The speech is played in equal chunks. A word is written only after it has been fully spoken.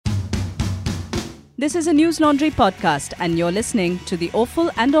This is a News Laundry podcast, and you're listening to the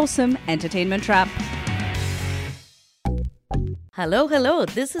Awful and Awesome Entertainment Wrap. Hello.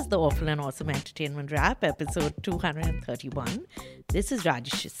 This is the Awful and Awesome Entertainment Wrap, episode 231. This is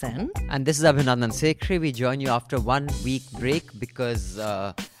Rajesh Sen. And this is Abhinandan Sekhri. We join you after 1 week break because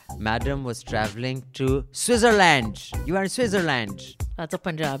Madam was traveling to Switzerland. You are in Switzerland. Lots of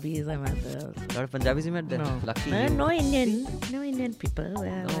Punjabis I met there. A lot of Punjabis you met there? No. Lucky No, you. no Indian people.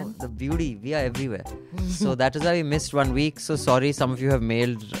 No, the beauty. We are everywhere. So that is why we missed 1 week. So sorry, some of you have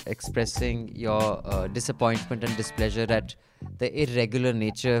mailed expressing your disappointment and displeasure at the irregular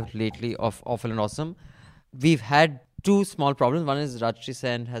nature lately of Awful and Awesome. We've had two small problems. One is Rajshri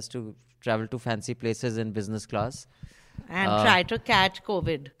Sen has to travel to fancy places in business class. And try to catch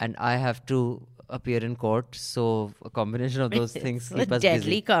COVID. And I have to appear in court. So a combination of those things keep us deadly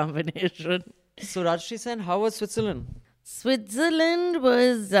busy. combination. So Rajshri Sen, how was Switzerland? Switzerland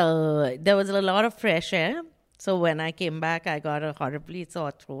was, there was a lot of fresh air. So when I came back, I got a horribly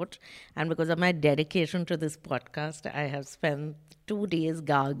sore throat. And because of my dedication to this podcast, I have spent 2 days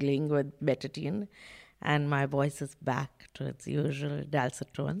gargling with betadine. And my voice is back to its usual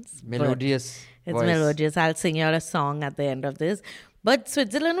dulcet tones. Melodious It's voice. melodious. I'll sing you a song at the end of this. But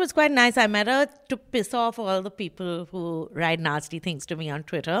Switzerland was quite nice. I met her to piss off all the people who write nasty things to me on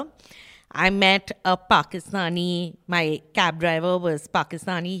Twitter. I met a Pakistani, my cab driver was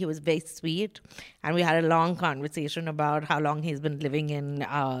Pakistani. He was very sweet. And we had a long conversation about how long he's been living in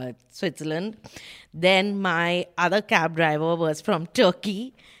Switzerland. Then my other cab driver was from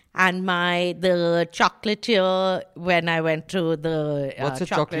Turkey. And the chocolatier, when I went to the What's a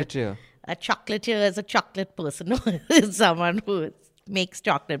chocolatier? A chocolatier is a chocolate person. It's someone who makes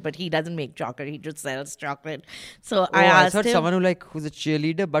chocolate, but he doesn't make chocolate. He just sells chocolate. So I asked thought him, someone who's a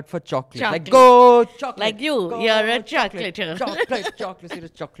cheerleader, but for chocolate. Chocolate. Like, go chocolate. Like you, go, you're a chocolatier. Chocolate, you're a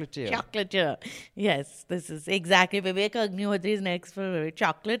chocolatier. Chocolatier. Yes, this is exactly. Vivek Agnihotri is next for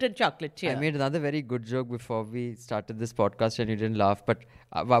chocolate and chocolatier. I made another very good joke before we started this podcast and you didn't laugh. But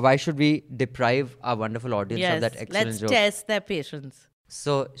why should we deprive our wonderful audience of that excellent let's joke? test their patience.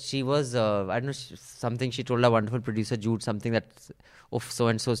 So she was, I don't know, something she told our wonderful producer Jude, something that,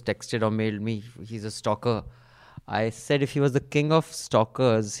 so-and-so's texted or mailed me, he's a stalker. I said if he was the king of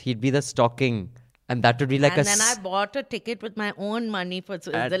stalkers, he'd be the stalking. And that would be like and then I bought a ticket with my own money for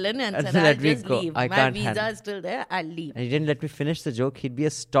Switzerland and said, I'll let me just go. leave. I My can't visa handle. is still there. I'll leave. And he didn't let me finish the joke. He'd be a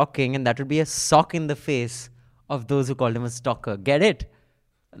stalking, and that would be a sock in the face of those who called him a stalker. Get it?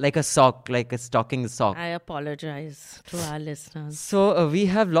 Like a sock, like a stalking sock. I apologize to our listeners. So we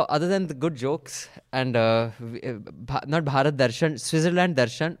have, other than the good jokes and not Bharat Darshan, Switzerland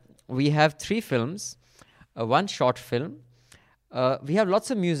Darshan, we have 3 films, 1 short film. We have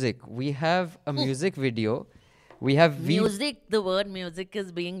lots of music. We have a music video. We have Music, the word music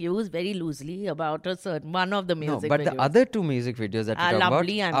is being used very loosely about a certain one of the music but videos. the other 2 music videos that Are we talk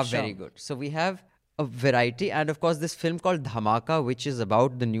lovely, about I'm are sure. very good. So we have a variety, and of course this film called Dhamaka, which is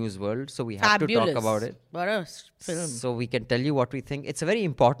about the news world. So we have Fabulous. to talk about it. What a film. So we can tell you what we think. It's a very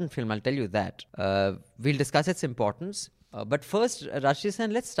important film, I'll tell you that. We'll discuss its importance. But first, Rajshri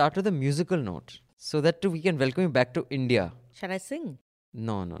Sen, let's start with a musical note so that we can welcome you back to India. Shall I sing?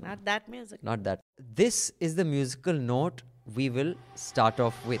 No. Not that music. Not that. This is the musical note we will start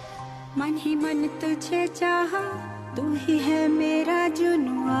off with. मन ही मन तुझे चाहा तू ही है मेरा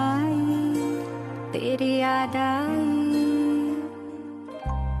जुनून आई तेरी याद आई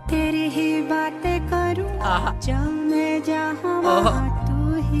तेरी ही बातें करूं जाऊं मैं जहां वहां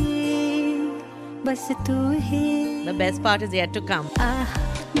तू ही बस तू ही The best part is yet to come.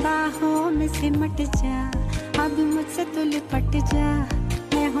 बाहों में सिमट जा अब मुझसे तू लिपट जा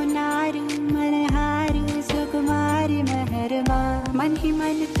मैं हूँ नारू मनहारू सुकुमारी मेहरबान मन ही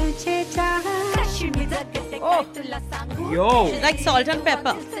मन तुझे चाहा Yo! She's like salt and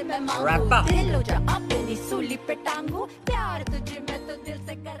pepper.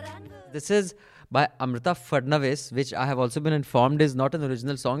 This is by Amrita Fadnavis, which I have also been informed is not an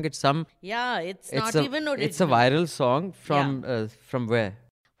original song. It's some. Yeah, it's not even original. It's a viral song from where?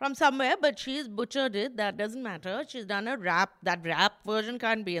 From somewhere, but she's butchered it. That doesn't matter. She's done a rap. That rap version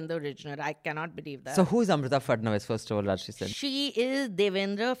can't be in the original. I cannot believe that. So who is Amrita Fadnavis, first of all, Rajshri Sen? She is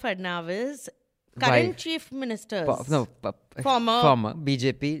Devendra Fadnavis, current Wife. chief minister. Former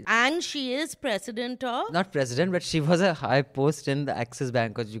BJP. And she is president of... Not president, but she was a high post in the Axis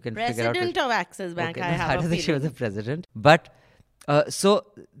Bank, because you can figure out. President of Axis Bank, Okay, I have I a don't think she was feeling. the president. But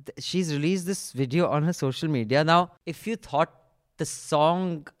she's released this video on her social media. Now, if you thought the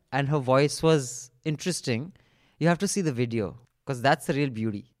song and her voice was interesting, you have to see the video. because that's the real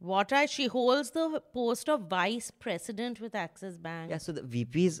beauty. She holds the post of vice president with Axis Bank. Yeah, so the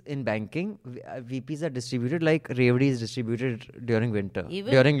VPs in banking, VPs are distributed like Revdi is distributed during winter,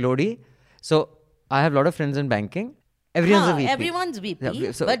 during Lodi. So I have a lot of friends in banking. Everyone's a VP. Everyone's VP.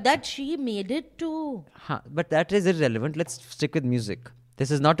 Yeah, so, but that she made it to. But that is irrelevant. Let's stick with music. This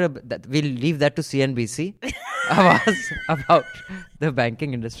is not we'll leave that to CNBC. about the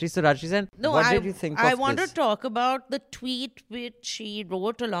banking industry. So Rashi, what did you think of this? I want to talk about the tweet which she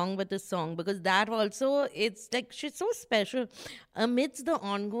wrote along with the song, because that also, it's like she's so special. Amidst the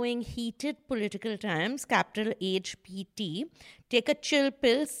ongoing heated political times, capital HPT, take a chill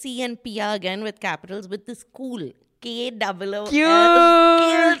pill, CNPR again with capitals, with this cool KOOL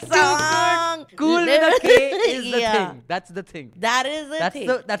Cute song. Cool with a K is the thing. That's the thing. That is the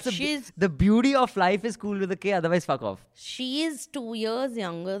thing. The beauty of life is cool with a K, otherwise fuck off. She is 2 years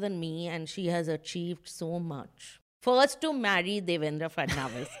younger than me and she has achieved so much. First to marry Devendra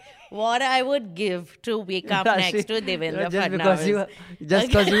Fadnavis. What I would give to wake up next to Devendra Fadnavis. Just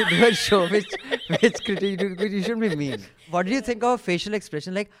because you do a show which you shouldn't be mean. What do you think of facial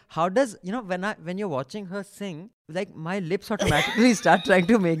expression? Like, how does, when you're watching her sing, like my lips automatically start trying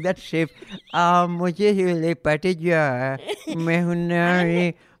to make that shape.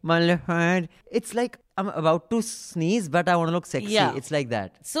 It's like I'm about to sneeze, but I want to look sexy. Yeah. It's like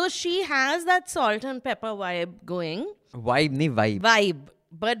that. So she has that salt and pepper vibe going. Vibe.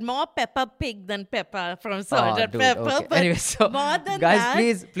 But more Peppa Pig than Peppa from Salt and Pepper. Okay. Anyway, so more than guys,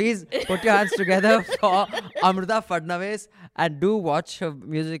 that, please put your hands together for Amrita Fadnavis and do watch her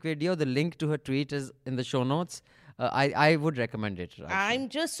music video. The link to her tweet is in the show notes. I would recommend it. Actually. I'm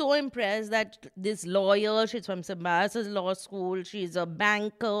just so impressed that this lawyer, she's from Symbiosis Law School, she's a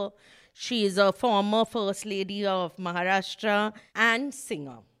banker, she's a former First Lady of Maharashtra and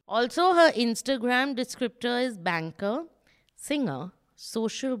singer. Also, her Instagram descriptor is banker, singer,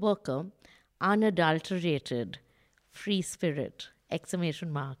 social worker, unadulterated, free spirit, !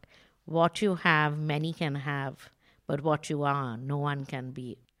 What you have, many can have, but what you are, no one can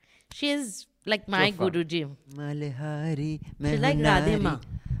be. She is like my Guruji. She's like Radhima.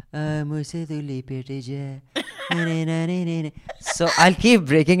 So I'll keep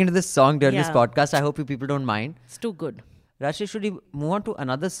breaking into this song during this podcast. I hope you people don't mind. It's too good. Rashi, should we move on to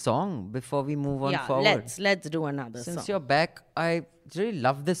another song before we move on forward? Let's do another song. Since you're back, I really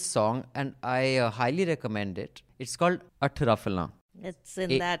love this song and I highly recommend it. It's called Athrafalan. It's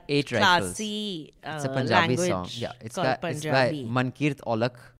in that classy it's a Punjabi language song. Yeah, it's by Mankirt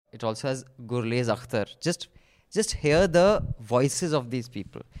Olak. It also has Gurlez Akhtar. Just hear the voices of these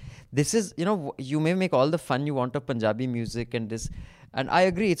people. This is, you may make all the fun you want of Punjabi music and this. And I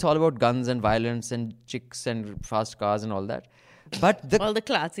agree, it's all about guns and violence and chicks and fast cars and all that. But all the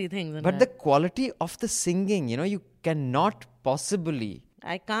classy things. But the quality of the singing, you cannot possibly.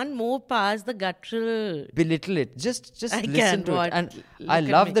 I can't move past the guttural. Belittle it. Just listen to it. And I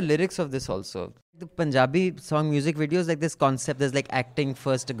love the lyrics of this also. The Punjabi song music videos, like this concept, there's like acting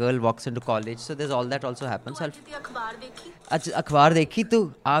first, a girl walks into college. So there's all that also happens. Akhbar dekhi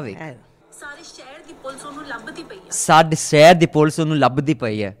tu? Aave. Sad share the police onu labdi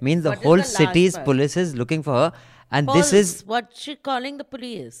pai hai. Means the whole city's police is looking for her. And this is what she calling the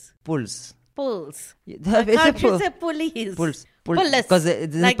police. Pulse. I can't say police. Pulse. Because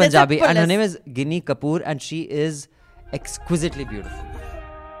it's in Punjabi. And her name is Ginny Kapoor and she is exquisitely beautiful.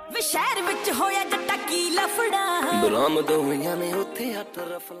 This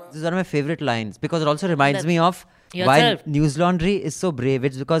is one of my favorite lines because it also reminds me of why News Laundry is so brave.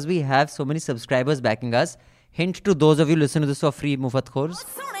 It's because we have so many subscribers backing us. Hint to those of you listening to this for free, Mufat Khors.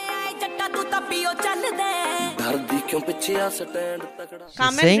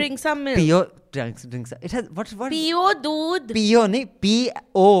 Come and drink some milk. Pio, it has what? Pio doodh. Pio, nahi,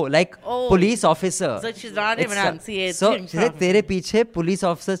 P-O, like police officer. So she's not enunciating. So she said, tere piche police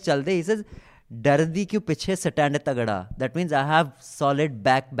officers chalte. He says, dardi kyun piche stand tagda. That means I have solid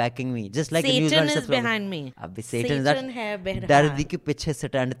backing me. Just like Satan is behind me. Satan is that. Dardi kyun piche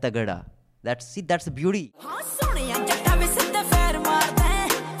stand tagda. That's the beauty.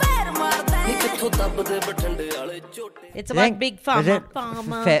 It's about big farmer.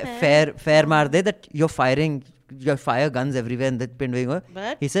 Fair marde that you fire guns everywhere in the Pindwing.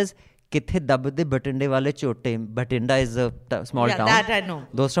 He says, Kithe dabde batinde wale chote. Batinda is a small town. That I know.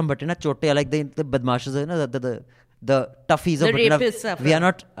 Those from Batinda, chote are like the badmashas, the toughies of Batinda. Rapists. We are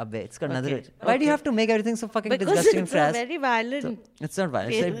not. It's another. Okay. Why do you have to make everything so fucking disgusting and fast? Very violent. So, it's not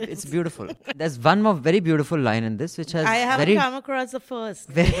violent. It's beautiful. There's one more very beautiful line in this, which has I haven't come across the first.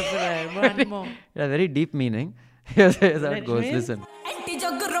 One more. A very deep meaning. Here's how it goes. Listen.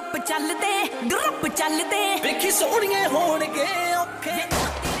 Group ਚੱਲਦੇ ਵੇਖੀ ਸੋਹਣੀਏ ਹੋਣਗੇ ਔਖੇ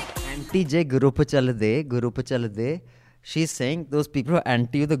Anti J group chalde. She's saying those people who are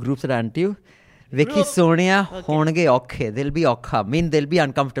anti you, the groups that are anti you, Vicky Sonia honge okhe. They'll be okha. Mean they'll be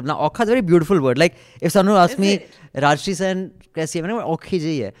uncomfortable. Now okha is a very beautiful word. Like if someone asks me, Rajshri sen kaisi hai? Okhi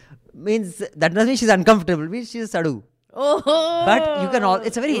ji hai. Means that doesn't mean she's uncomfortable. Means she's sadu. Oh. But you can all.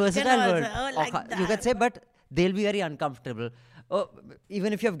 It's a very versatile word. Like okha. You can say, but they'll be very uncomfortable. Oh,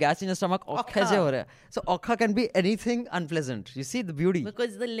 even if you have gas in your stomach, okha. So okha can be anything unpleasant. You see the beauty.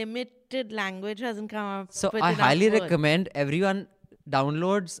 Because the limited language hasn't come up. So I highly recommend everyone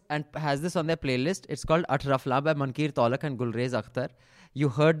downloads and has this on their playlist. It's called Atrafla by Mankir Tolak and Gulrez Akhtar. You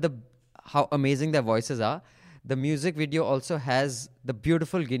heard how amazing their voices are. The music video also has the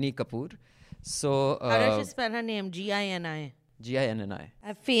beautiful Ginny Kapoor. So how does she spell her name? Gini? Gini.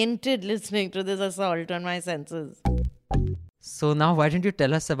 I fainted listening to this assault on my senses. So now why don't you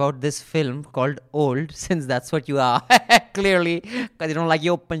tell us about this film called Old, since that's what you are, clearly, because you don't like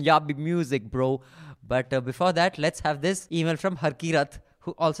your Punjabi music, bro. But before that, let's have this email from Harkirat,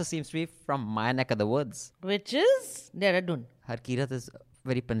 who also seems to be from my neck of the woods. Which is Dehradun. Harkirat is a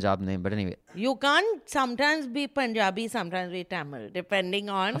very Punjab name, but anyway. You can't sometimes be Punjabi, sometimes be Tamil, depending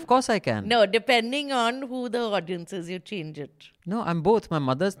on... Of course I can. No, depending on who the audience is, you change it. No, I'm both. My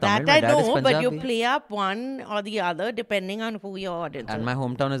mother's Tamil, that my I dad is know, Punjabi. but you play up one or the other depending on who your audience is. And my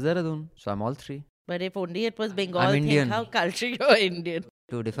hometown is Dehradun, so I'm all three. But if only it was Bengal, I'm Indian. Think how cultured you're Indian.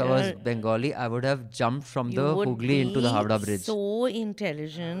 Dude, if I was Bengali, I would have jumped from the Hooghly into the Howrah Bridge. So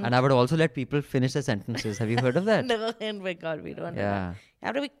intelligent. And I would also let people finish their sentences. Have you heard of that? No, in Bengal we don't. Yeah. You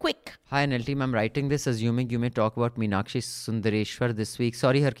have to be quick. Hi NL team, I'm writing this assuming you may talk about Meenakshi Sundareshwar this week.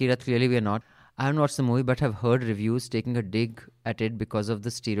 Sorry Harkirat, clearly we are not. I haven't watched the movie but have heard reviews taking a dig at it because of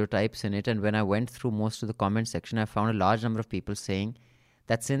the stereotypes in it. And when I went through most of the comment section, I found a large number of people saying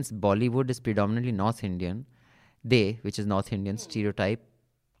that since Bollywood is predominantly North Indian, they, which is North Indian, stereotype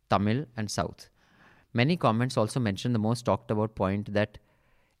Tamil and South. Many comments also mention the most talked about point that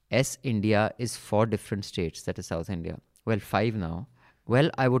India is 4 different states, that is South India. Well, 5 now.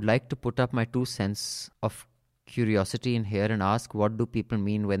 Well, I would like to put up my 2 cents of curiosity in here and ask what do people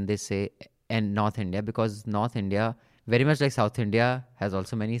mean when they say North India, because North India, very much like South India, has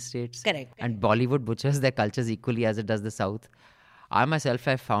also many states. Correct. And Bollywood butchers their cultures equally as it does the South. I myself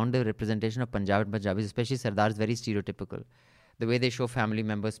have found the representation of Punjab and Punjabis, especially Sardars, very stereotypical. The way they show family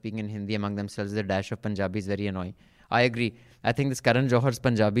members speaking in Hindi among themselves, the dash of Punjabi is very annoying. I agree. I think this Karan Johar's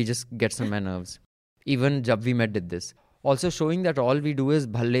Punjabi just gets on my nerves. Even Jab We Met did this. Also showing that all we do is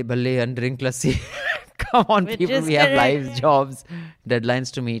bhalle bhalle and drink lassi. Come on, Which people, we have lives, jobs,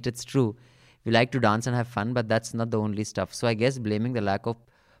 deadlines to meet. It's true. We like to dance and have fun, but that's not the only stuff. So I guess blaming the lack of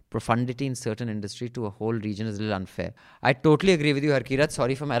profundity in certain industry to a whole region is a little unfair. I totally agree with you, Harkirat.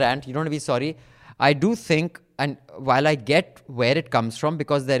 Sorry for my rant. You don't have to be sorry. I do think, and while I get where it comes from,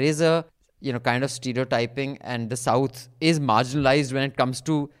 because there is a, kind of stereotyping, and the South is marginalized when it comes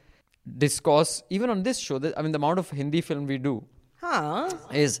to discourse, even on this show. The amount of Hindi film we do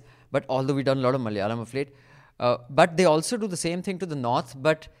is, but although we've done a lot of Malayalam of late, but they also do the same thing to the North.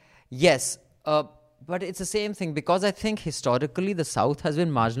 But yes, but it's the same thing, because I think historically the South has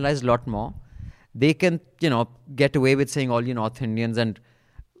been marginalized a lot more. They can, get away with saying all you North Indians, and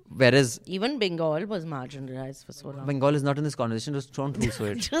whereas even Bengal was marginalized for so long. Bengal is not in this conversation, just don't whoso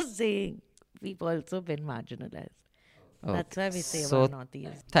it. Just saying, we've also been marginalized. Okay. That's why we say so about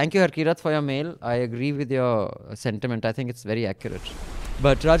Northeast. Thank you, Harkirat, for your mail. I agree with your sentiment. I think it's very accurate.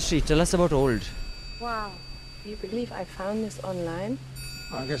 But Rajshri, tell us about Old. Wow. Do you believe I found this online?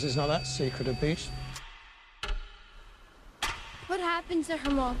 I guess it's not that secret a beast. What happened to her,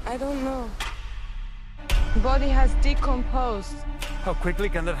 Mom? I don't know. Body has decomposed. How quickly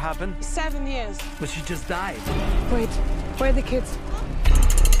can that happen? 7 years. But she just died. Wait, where are the kids?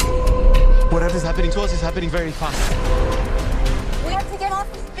 Whatever's happening to us is happening very fast. We have to get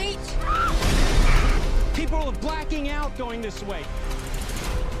off this beach. People are blacking out going this way.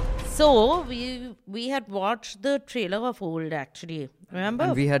 So we had watched the trailer of Old, actually. Remember?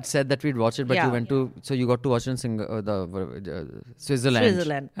 And we had said that we'd watch it, but you went to... So you got to watch it in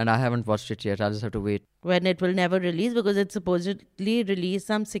Switzerland. And I haven't watched it yet. I'll just have to wait. When it will never release, because it's supposedly released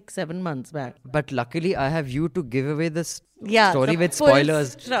some 6-7 months back. But luckily, I have you to give away this story the with full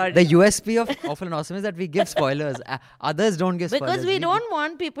spoilers. story. The USP of Awful and Awesome is that we give spoilers. Others don't give spoilers. Because we don't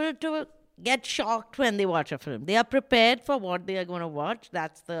want people to get shocked when they watch a film. They are prepared for what they are going to watch.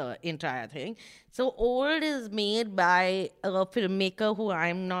 That's the entire thing. So Old is made by a filmmaker who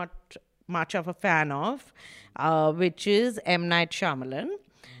I'm not much of a fan of, which is M. Night Shyamalan.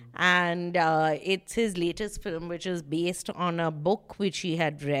 And it's his latest film, which is based on a book which he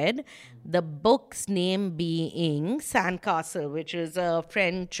had read. The book's name being Sandcastle, which is a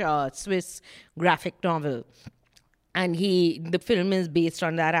French Swiss graphic novel. And the film is based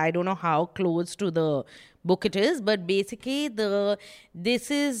on that. I don't know how close to the book it is, but basically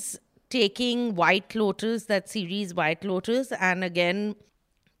this is taking White Lotus, that series White Lotus, and again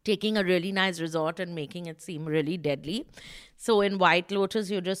taking a really nice resort and making it seem really deadly. So in White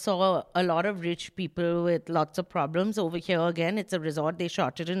Lotus, you just saw a lot of rich people with lots of problems. Over here again, it's a resort. They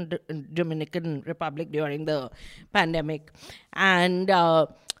shot it in Dominican Republic during the pandemic. And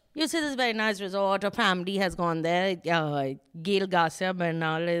you see this very nice resort. A family has gone there. Gail Garcia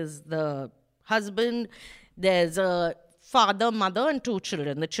Bernal is the husband. There's a father, mother, and 2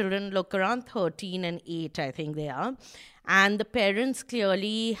 children. The children look around 13 and 8, I think they are. And the parents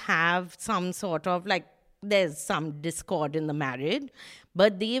clearly have some sort of there's some discord in the marriage.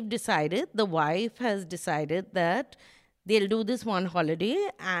 But the wife has decided that they'll do this one holiday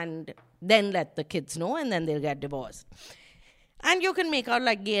and then let the kids know, and then they'll get divorced. And you can make out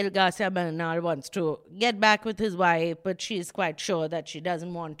like Gail Garcia Bernal wants to get back with his wife, but she's quite sure that she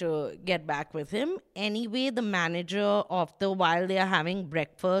doesn't want to get back with him. Anyway, the manager while they are having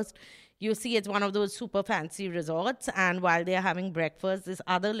breakfast, you see it's one of those super fancy resorts, and while they are having breakfast, this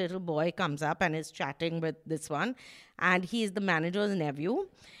other little boy comes up and is chatting with this one, and he is the manager's nephew.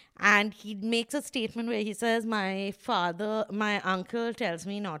 And he makes a statement where he says, my uncle tells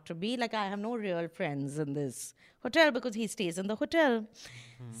me not to be, I have no real friends in this hotel because he stays in the hotel.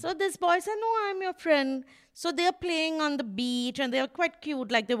 So this boy said, no, I'm your friend. So they're playing on the beach and they're quite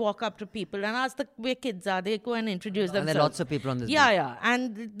cute. They walk up to people and ask where kids are. They go and introduce themselves. And there are lots of people on this beach. Yeah.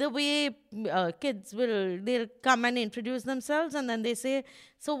 And the way kids they'll come and introduce themselves and then they say,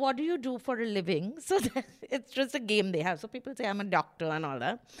 so what do you do for a living? So it's just a game they have. So people say, I'm a doctor and all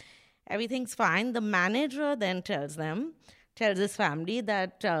that. Everything's fine. The manager then tells this family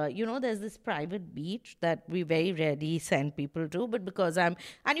that, there's this private beach that we very rarely send people to, but because and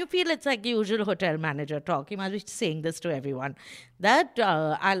you feel it's like the usual hotel manager talk. He must be saying this to everyone, that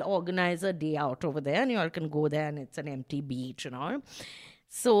I'll organize a day out over there and you all can go there and it's an empty beach and all.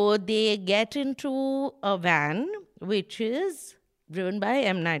 So they get into a van, which is driven by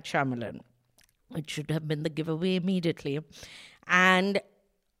M. Night Shyamalan, which should have been the giveaway immediately. And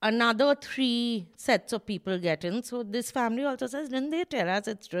another 3 sets of people get in. So this family also says, didn't they tell us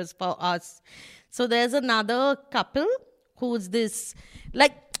it's just for us? So there's another couple who's this,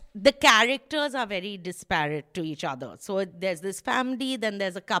 the characters are very disparate to each other. So there's this family, then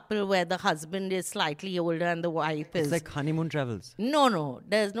there's a couple where the husband is slightly older and the wife is... It's like Honeymoon Travels. No,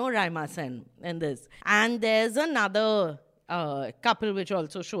 there's no Raima Sen in this. And there's another couple which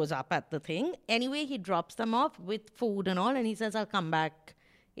also shows up at the thing. Anyway, he drops them off with food and all, and he says, I'll come back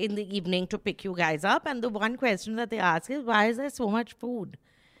in the evening to pick you guys up. And the one question that they ask is, why is there so much food?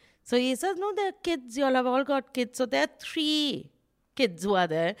 So he says, no, there are kids. You all have all got kids. So there are 3 kids who are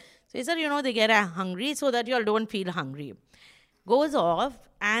there. So he said, they get hungry so that you all don't feel hungry. Goes off,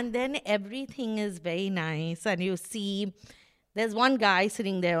 and then everything is very nice. And you see, there's one guy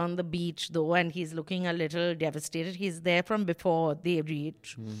sitting there on the beach, though, and he's looking a little devastated. He's there from before they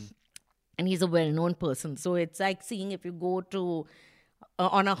reach. And he's a well-known person. So it's like seeing if you go to...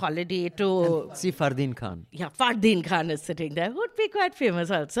 on a holiday to... see Fardeen Khan. Yeah, Fardeen Khan is sitting there. Would be quite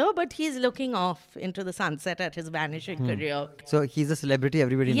famous also. But he's looking off into the sunset at his vanishing career. So he's a celebrity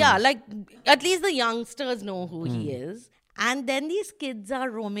everybody knows. Yeah, at least the youngsters know who he is. And then these kids are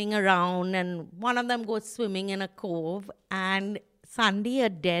roaming around and one of them goes swimming in a cove and suddenly a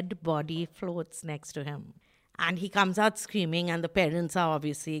dead body floats next to him. And he comes out screaming and the parents are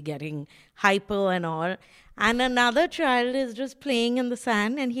obviously getting hyper and all. And another child is just playing in the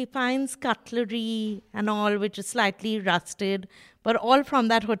sand and he finds cutlery and all, which is slightly rusted, but all from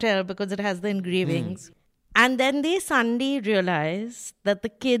that hotel because it has the engravings. And then they suddenly realize that the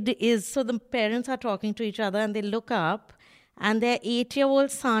kid is... So the parents are talking to each other and they look up and their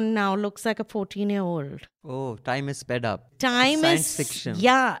 8-year-old son now looks like a 14-year-old. Oh, time is sped up. Science fiction.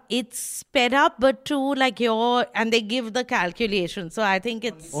 Yeah, it's sped up, but to and they give the calculation. So I think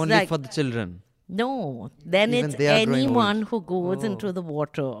it's only for the children. No, then Even it's anyone who goes into the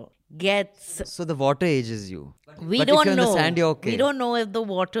water gets... So the water ages you. But if you're don't know. In the sand, you're okay. We don't know if the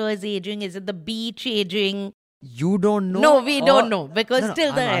water is aging. Is it the beach aging? You don't know? No, we don't know because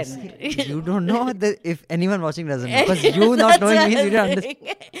till the end. end. You don't know if anyone watching doesn't know. Because you not knowing means you don't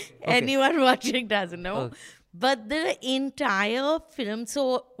understand. Anyone watching doesn't know. Okay. But the entire film,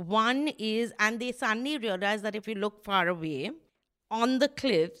 so one is, and they suddenly realize that if you look far away, on the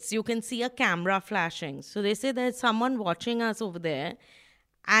cliffs, you can see a camera flashing. So they say there's someone watching us over there.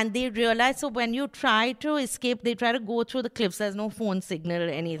 And they realize, so when you try to escape, they try to go through the cliffs. There's no phone signal or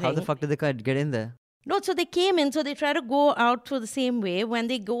anything. How the fuck did they get in there? No, so they came in, so they try to go out through the same way. When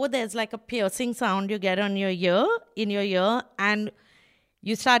they go, there's like a piercing sound you get in your ear, and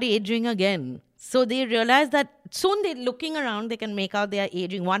you start aging again. So they realize that soon they're looking around, they can make out they are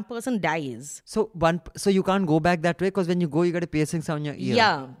aging. One person dies. So you can't go back that way because when you go, you get a piercing sound in your ear.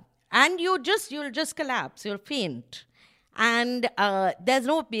 Yeah. And you'll just collapse, you'll faint. And there's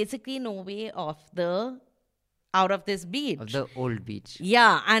basically no way out of this beach. Of the old beach.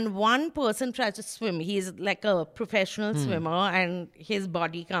 Yeah, and one person tries to swim. He's like a professional swimmer and his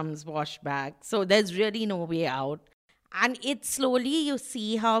body comes washed back. So there's really no way out. And it's slowly you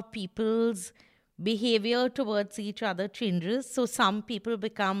see how people's behavior towards each other changes. So some people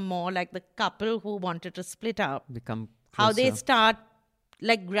become more like the couple who wanted to split up. Become closer. How they start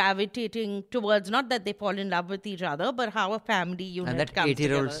like gravitating towards, not that they fall in love with each other, but how a family unit and that comes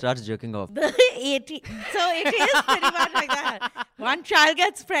 80-year-old together. starts jerking off. So it is pretty much like that. One child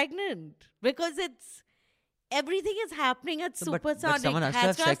gets pregnant because everything is happening at supersonic. But someone has to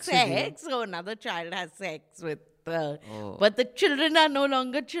have sex with you. So another child has sex with but the children are no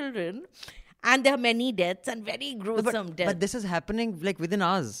longer children. And there are many deaths and very gruesome deaths. But this is happening like within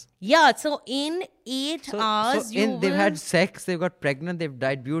hours. Yeah, so in 8 hours, they've had sex, they've got pregnant, they've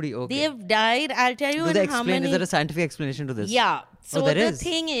died. Beauty. Okay. They've died. I'll tell you how many. Is there a scientific explanation to this? Yeah. So there the is.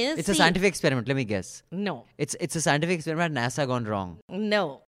 thing is, it's a scientific experiment. Let me guess. No. It's a scientific experiment. NASA gone wrong.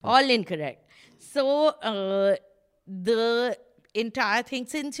 No, all incorrect. So the entire thing,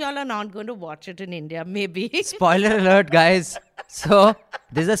 since y'all are not going to watch it in India, maybe. Spoiler alert, guys. So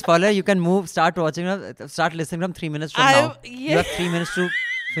this is a spoiler. You can start watching, start listening from 3 minutes from now. You have 3 minutes to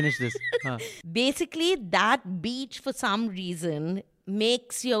finish this. Basically, that beach for some reason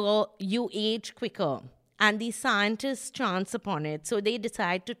makes you age quicker. And the scientists chance upon it. So they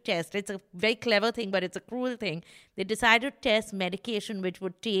decide to test. It's a very clever thing, but it's a cruel thing. They decide to test medication which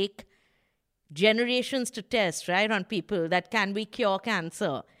would take generations to test, right, on people that can cure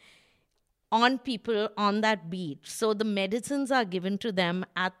cancer. On people on that beach. So the medicines are given to them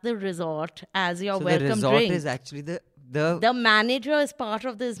at the resort as your welcome drink. So the resort is actually the manager is part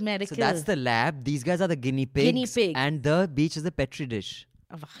of this medical. So that's the lab. These guys are the guinea pigs. And the beach is the petri dish.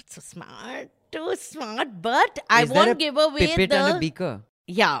 Oh, so smart. Too smart. But I won't give away pipette and a beaker?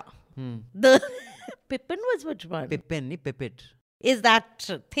 Yeah. The Pippin was which one? Pipette. Is that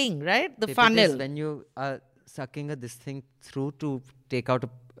thing, right? The pipette funnel. Is when you are sucking this thing through to take out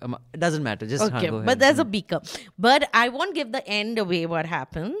it doesn't matter. Just okay, go ahead. But there's a beaker. But I won't give the end away what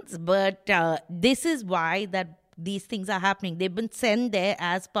happens. But this is why that these things are happening. They've been sent there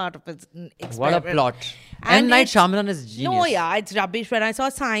as part of an experiment. What a plot. And Night Shyamalan is genius. No, yeah, it's rubbish. When I saw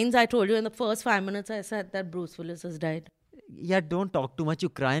signs, I told you in the first 5 minutes, I said that Bruce Willis has died. Yeah, don't talk too much. You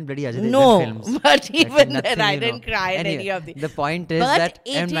cry in bloody Ajay Devgan No, films. but even then, I didn't cry in any of the... The point is that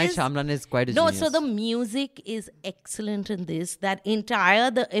M. Night Shyamalan is quite a genius. No, so the music is excellent in this.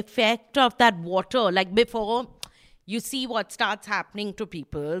 The effect of that water, like before you see what starts happening to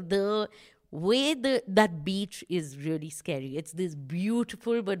people, the way that beach is really scary. It's this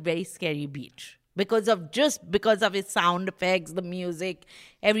beautiful but very scary beach. Because of its sound effects, the music,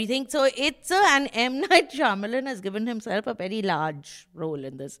 everything. So and M. Night Shyamalan has given himself a very large role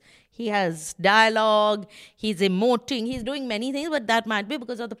in this. He has dialogue, he's emoting, he's doing many things, but that might be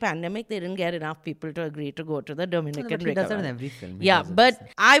because of the pandemic. They didn't get enough people to agree to go to the Dominican Republic. He does that in every film. Yeah, but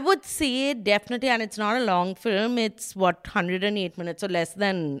I would say definitely, and it's not a long film, it's 108 minutes or less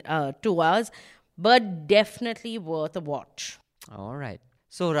than 2 hours, but definitely worth a watch. All right.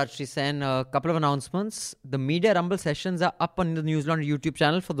 So, Rajshri Sen, a couple of announcements. The Media Rumble sessions are up on the News Laundry YouTube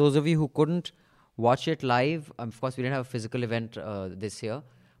channel. For those of you who couldn't watch it live, of course, we didn't have a physical event this year,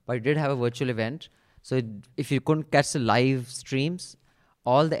 but we did have a virtual event. So, if you couldn't catch the live streams,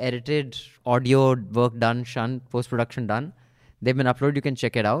 all the edited audio work done, post-production done, they've been uploaded. You can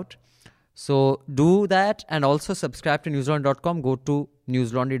check it out. So, do that and also subscribe to newslaundry.com. Go to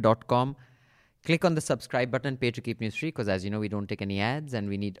newslaundry.com. Click on the subscribe button, pay to keep news free, because as you know, we don't take any ads and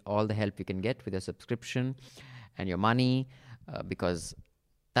we need all the help we can get with your subscription and your money, because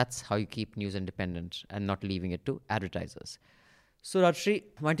that's how you keep news independent and not leaving it to advertisers. So, Rajshri,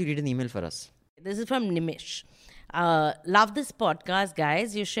 why don't you read an email for us? This is from Nimish. Love this podcast,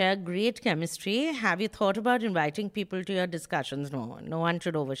 guys. You share great chemistry. Have you thought about inviting people to your discussions? No one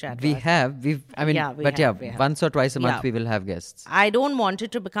should overshadow We us. have. Once or twice a month we will have guests. I don't want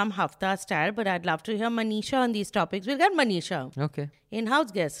it to become Hafta style, but I'd love to hear Manisha on these topics. We'll get Manisha. Okay.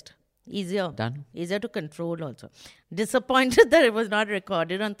 In-house guest. Easier. Done. Easier to control also. Disappointed that it was not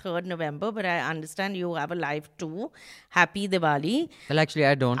recorded on 3rd November, but I understand you have a live too. Happy Diwali. Well, actually,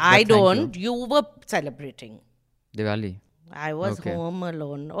 I don't. I but thank don't. You were celebrating. Diwali. I was Okay. home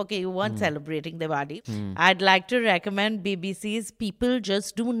alone. Okay, you weren't celebrating Diwali. I'd like to recommend BBC's People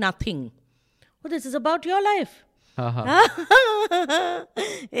Just Do Nothing. Oh, this is about your life.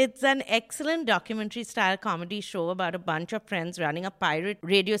 It's an excellent documentary style comedy show about a bunch of friends running a pirate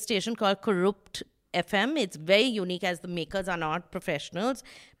radio station called Corrupt FM. It's very unique as the makers are not professionals.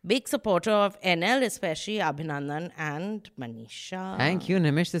 Big supporter of NL, especially Abhinandan and Manisha. Thank you,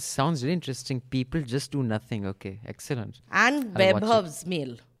 Nimish. This sounds really interesting. People just do nothing. Okay, excellent. And I'll watch Webhub's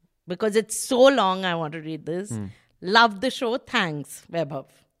mail. Because it's so long, I want to read this. Love the show. Thanks, Webhub.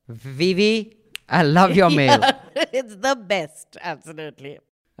 Vivi, I love your mail. It's the best. Absolutely.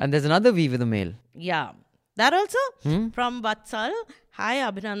 And there's another V with a mail. Yeah. That also from Vatsal. Hi,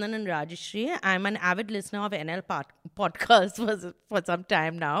 Abhinandan and Rajeshri. I'm an avid listener of NL podcasts for some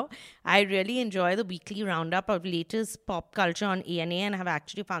time now. I really enjoy the weekly roundup of latest pop culture on ANA and have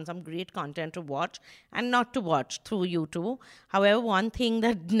actually found some great content to watch and not to watch through you two. However, one thing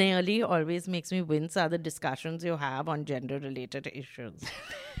that nearly always makes me wince are the discussions you have on gender-related issues.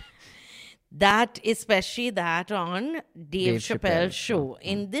 That, especially that on Dave Chappelle's show.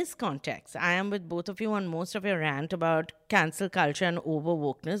 In this context, I am with both of you on most of your rant about cancel culture and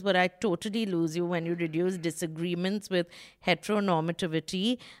over-wokeness, but I totally lose you when you reduce disagreements with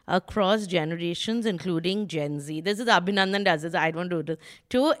heteronormativity across generations, including Gen Z. This is Abhinandan does this, I don't do this.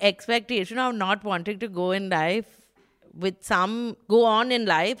 To expectation of not wanting to go on in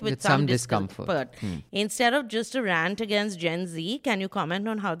life with some discomfort. Instead of just a rant against Gen Z, can you comment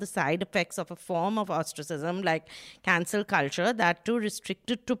on how the side effects of a form of ostracism like cancel culture, that too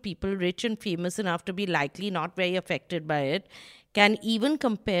restricted to people rich and famous enough to be likely not very affected by it, can even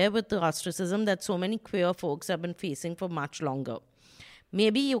compare with the ostracism that so many queer folks have been facing for much longer?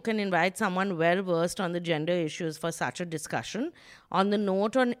 Maybe you can invite someone well-versed on the gender issues for such a discussion. On the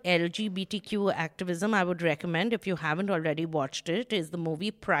note on LGBTQ activism, I would recommend, if you haven't already watched it, is the movie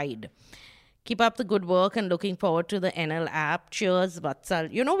Pride. Keep up the good work and looking forward to the NL app. Cheers,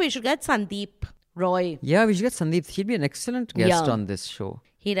 Vatsal. You know, we should get Sandeep Roy. Yeah, we should get Sandeep. He'd be an excellent guest on this show.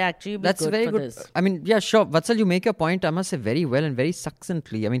 He'd actually be That's good very for good. this. I mean, yeah, sure. Vatsal, you make your point, I must say, very well and very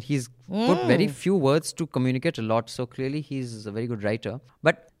succinctly. I mean, he's put very few words to communicate a lot. So clearly he's a very good writer.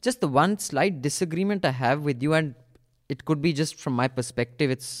 But just the one slight disagreement I have with you, and it could be just from my perspective,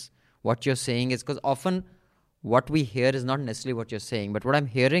 it's what you're saying is because often what we hear is not necessarily what you're saying. But what I'm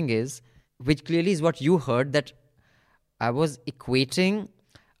hearing is, which clearly is what you heard, that I was equating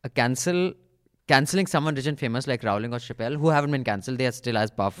a cancelling someone rich and famous like Rowling or Chappelle, who haven't been cancelled, they are still as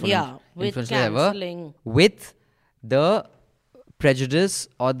powerful and influential as ever, with the prejudice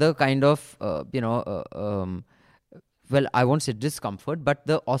or the kind of, well, I won't say discomfort, but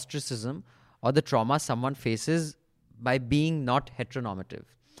the ostracism or the trauma someone faces by being not heteronormative,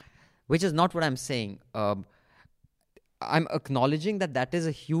 which is not what I'm saying. I'm acknowledging that is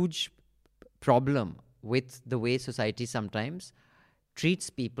a huge problem with the way society sometimes treats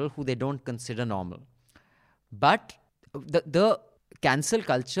people who they don't consider normal. But the cancel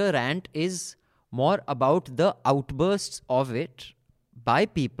culture rant is more about the outbursts of it by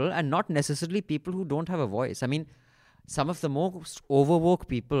people and not necessarily people who don't have a voice. I mean, some of the most overwoke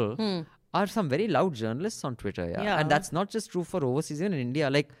people are some very loud journalists on Twitter. Yeah? And that's not just true for overseas, even in India.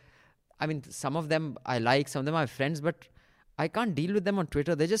 Like, I mean, some of them I like, some of them are friends, but I can't deal with them on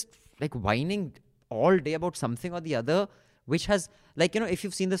Twitter. They're just like whining all day about something or the other, which has, like, if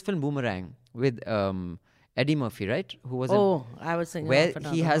you've seen this film Boomerang with Eddie Murphy, right? Who was I was thinking where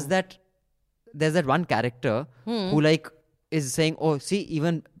he has that, there's that one character who like is saying, oh, see,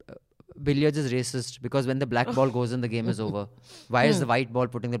 even billiards is racist because when the black ball goes in, the game is over. Why is the white ball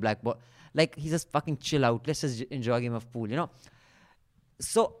putting the black ball? Like, he's just fucking chill out. Let's just enjoy a game of pool,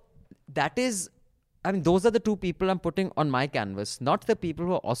 So that is, I mean, those are the two people I'm putting on my canvas, not the people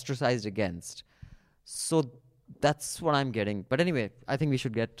who are ostracized against. So that's what I'm getting. But anyway, I think we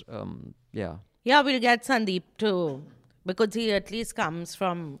should get, Yeah, we'll get Sandeep too, because he at least comes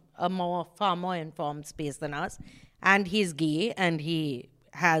from a far more informed space than us. And he's gay and he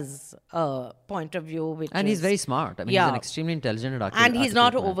has a point of view which and he's very smart. I mean, he's an extremely intelligent and and he's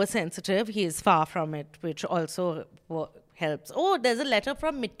not oversensitive. He is far from it, which also helps. Oh, there's a letter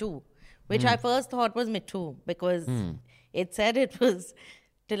from Mittu, which I first thought was Mittu because it said it was,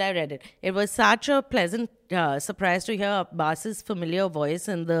 till I read it, it was such a pleasant surprised to hear Abbas's familiar voice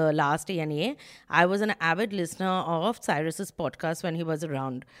in the last ANA. I was an avid listener of Cyrus's podcast when he was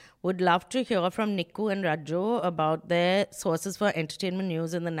around. Would love to hear from Nikku and Rajo about their sources for entertainment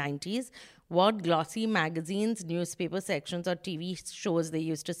news in the 90s. What glossy magazines, newspaper sections or TV shows they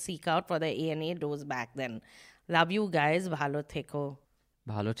used to seek out for their ANA doors back then. Love you guys. Bhalo theko.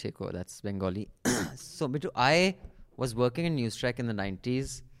 Bhalo Cheko, that's Bengali. So, Bitu, I was working in News Track in the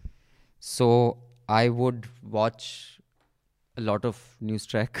 90s. So, I would watch a lot of News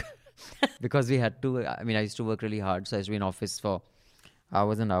Track because we had to. I mean, I used to work really hard. So, I used to be in office for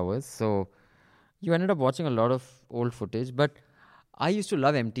hours and hours. So, you ended up watching a lot of old footage. But I used to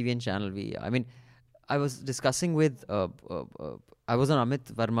love MTV and Channel V. I mean, I was discussing with. I was on Amit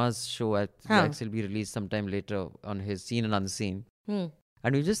Verma's show at will be released sometime later on his Seen and Unseen.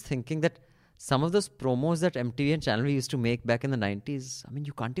 And we were just thinking that some of those promos that MTV and Channel V used to make back in the 90s, I mean,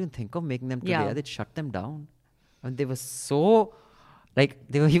 you can't even think of making them today. Yeah. They'd shut them down. And they were so, like,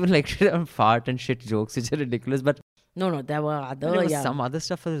 they were even like fart and shit jokes, which are ridiculous. But no, there were other, there was some other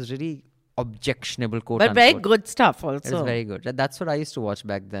stuff that was really objectionable, quote but unquote. Very good stuff also. It was very good. That's what I used to watch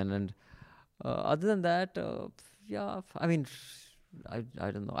back then. And other than that, I mean,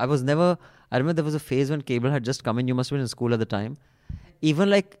 I don't know. I remember there was a phase when cable had just come in. You must have been in school at the time.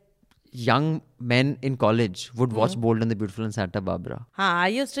 Even like young men in college would watch Bold and the Beautiful and Santa Barbara. I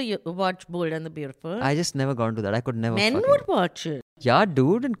used to watch Bold and the Beautiful. I just never got into that. I could never. Men would watch it. Yeah,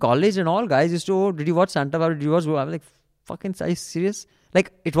 dude. In college and all, guys used to, did you watch Santa Barbara? Did you watch Bold? I'm like, fucking, are you serious?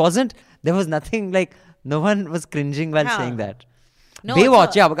 Like, it wasn't, there was nothing, like, no one was cringing while saying that. No,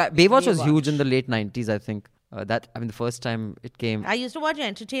 Baywatch, Baywatch was huge in the late 90s, I think. The first time it came. I used to watch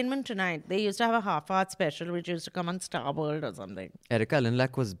Entertainment Tonight. They used to have a half-hour special which used to come on Star World or something. Erica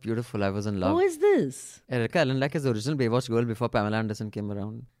Linlack was beautiful. I was in love. Who is this? Erica Linlack is the original Baywatch girl before Pamela Anderson came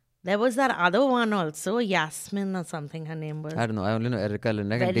around. There was that other one also, Yasmin or something her name was. I don't know. I only know Erica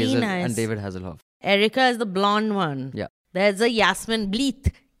Linlack and David Hasselhoff. Erica is the blonde one. Yeah. There's a Yasmin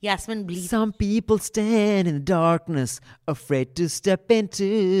Bleeth. Some people stand in the darkness, afraid to step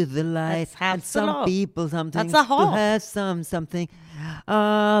into the light. And some people something to have something.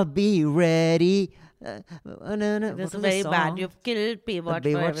 I'll be ready. This is very bad. You've killed Baywatch. The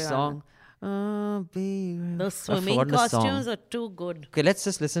Baywatch song. Those swimming costumes are too good. Okay, let's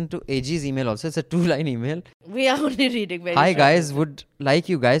just listen to AG's email also. It's a 2-line email. We are only reading very Hi guys, would like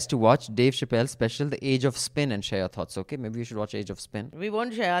you guys to watch Dave Chappelle's special The Age of Spin and share your thoughts. Okay, maybe you should watch Age of Spin. We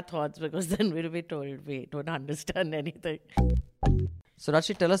won't share our thoughts because then we'll be told we don't understand anything. So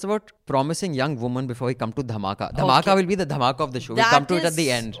Rashi, tell us about Promising Young Woman before we come to Dhamaka. Dhamaka will be the Dhamaka of the show. We'll come to it at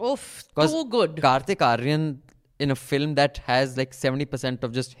the end. Too good. Kartik Aaryan in a film that has like 70%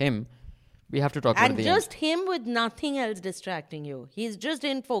 of just him. We have to talk about the end. And just him with nothing else distracting you. He's just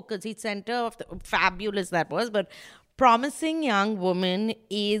in focus. He's center of the... Fabulous that was. But Promising Young Woman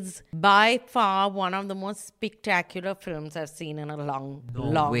is by far one of the most spectacular films I've seen in a long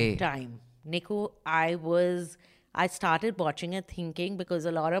time. Niku, I started watching it thinking because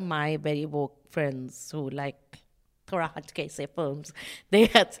a lot of my very woke friends who like Thora Hatke films, they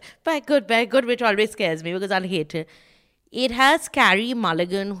had very good, which always scares me because I'll hate it. It has Carey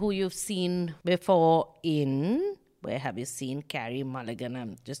Mulligan, who you've seen before in... Where have you seen Carey Mulligan?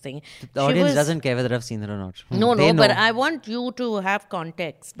 I'm just thinking. The audience doesn't care whether I've seen her or not. No, but I want you to have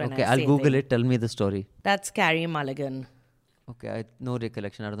context when I'll Google it. Tell me the story. That's Carey Mulligan. Okay, I no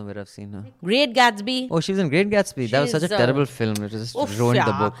recollection. I don't know where I've seen her. Great Gatsby. Oh, she was in Great Gatsby. That was such a terrible film. It just ruined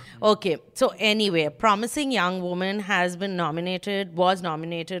the book. Okay, so anyway, Promising Young Woman was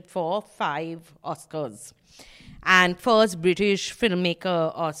nominated for 5 Oscars. And first British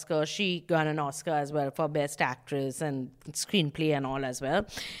filmmaker Oscar, she got an Oscar as well for Best Actress and Screenplay and all as well.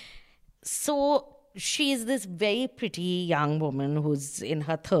 So she's this very pretty young woman who's in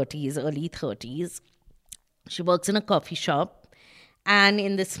her 30s, early 30s. She works in a coffee shop and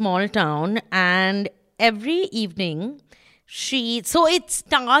in this small town, and every evening so it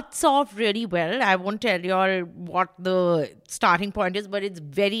starts off really well. I won't tell you all what the starting point is, but it's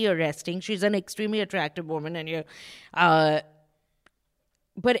very arresting. She's an extremely attractive woman, and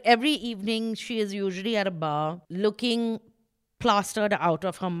but every evening she is usually at a bar looking plastered out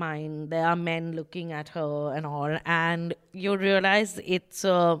of her mind. There are men looking at her and all, and you realize it's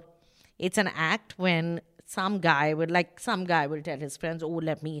an act when some guy will tell his friends,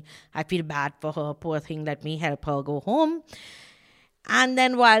 I feel bad for her, poor thing, let me help her go home. And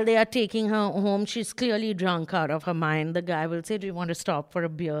then while they are taking her home, she's clearly drunk out of her mind. The guy will say, do you want to stop for a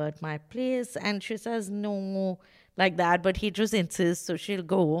beer at my place? And she says no, like that, but he just insists, so she'll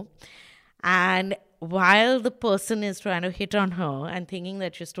go. And while the person is trying to hit on her and thinking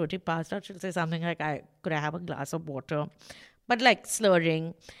that she's totally passed out, she'll say something like, could I have a glass of water? But like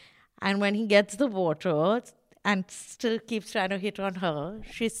slurring. And when he gets the water and still keeps trying to hit on her,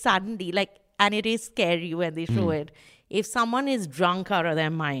 she's suddenly like, and it is scary when they show it. If someone is drunk out of their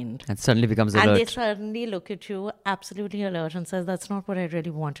mind And suddenly becomes alert. and they suddenly look at you absolutely alert and says, that's not what I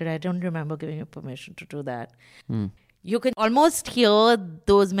really wanted. I don't remember giving you permission to do that. You can almost hear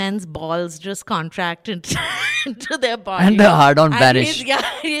those men's balls just contract into their body. And the hard-on And vanish.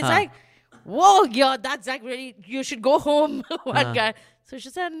 He's like, whoa, yeah, that's like really, you should go home. One guy. So she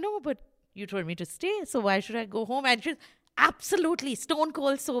said, no, but you told me to stay. So why should I go home? And she's absolutely stone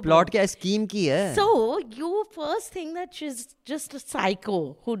cold sober. Plot क्या scheme की है? So you first think that she's just a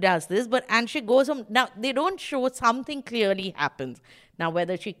psycho who does this, and she goes home. Now they don't show something clearly happens. Now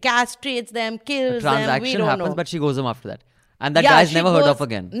whether she castrates them, kills them, we Transaction don't happens, know. but she goes home after that. And that guy's she never heard goes- of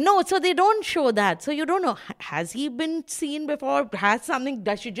again. No, so they don't show that. So you don't know. Has he been seen before? Has something?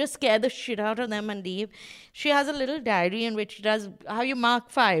 Does she just scare the shit out of them and leave? She has a little diary in which she does how you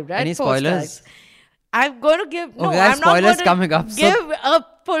mark 5, right? Any 4 spoilers? stars. I'm going to give. No, Okay, guys, I'm not spoilers going to coming up. So- give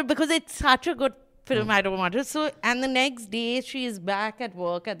up for because it's such a good film. I don't want to. So, and the next day she is back at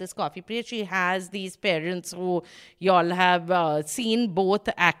work at this coffee place. She has these parents who y'all have seen, both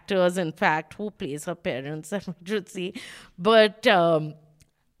actors, in fact, who plays her parents. I should see, but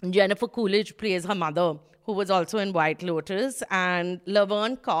Jennifer Coolidge plays her mother, who was also in White Lotus, and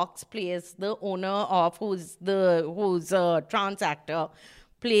Laverne Cox plays the owner of who's a trans actor,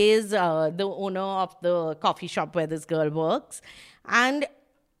 plays the owner of the coffee shop where this girl works. And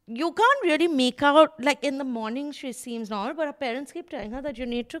you can't really make out, like in the morning she seems normal, but her parents keep telling her that you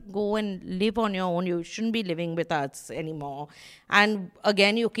need to go and live on your own. You shouldn't be living with us anymore. And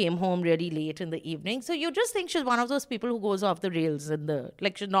again, you came home really late in the evening. So you just think she's one of those people who goes off the rails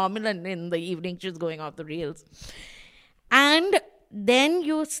like she's normal, and in the evening she's going off the rails. And then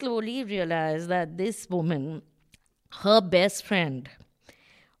you slowly realize that this woman, her best friend,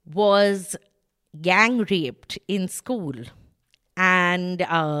 was gang raped in school. And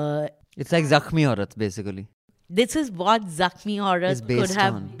It's like Zakhmi Aurat, basically. this is what Zakhmi Aurat Is could based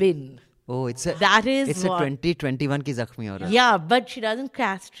have on. been. Oh, it's a That is it's what- a 2021 ki Zakhmi Aurat. Yeah, but she doesn't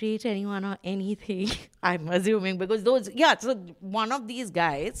castrate anyone or anything, I'm assuming, because so one of these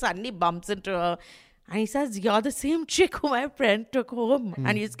guys suddenly bumps into her and he says, you're the same chick who my friend took home,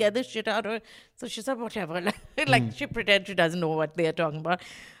 and you scared the shit out of her. So she said, whatever. Like she pretends she doesn't know what they're talking about.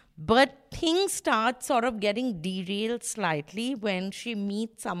 But things start sort of getting derailed slightly when she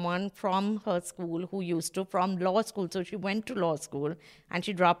meets someone from her school from law school. So she went to law school and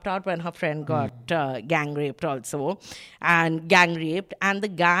she dropped out when her friend got gang raped also. And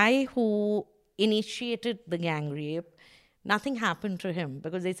the guy who initiated the gang rape, nothing happened to him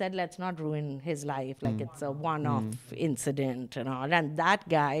because they said, let's not ruin his life. Like it's a one-off incident and all. And that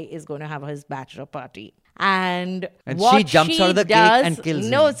guy is going to have his bachelor party. And what she jumps out of the cake and kills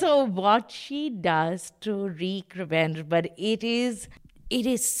him. So what she does to wreak revenge, but it is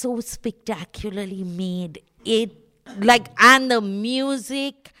so spectacularly made. And the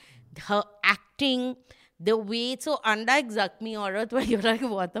music, her acting, the way, so unlike Zakhmi Aurat, where you're like,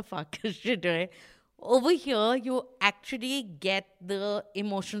 what the fuck is she doing? Over here, you actually get the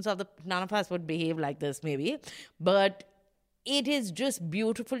emotions of none of us would behave like this maybe, but it is just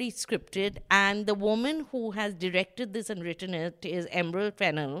beautifully scripted. And the woman who has directed this and written it is Emerald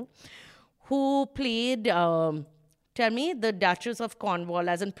Fennell, who played, the Duchess of Cornwall,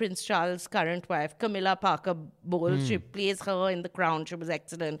 as in Prince Charles' current wife, Camilla Parker Bowles. She plays her in The Crown. She was